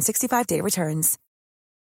 365-day returns.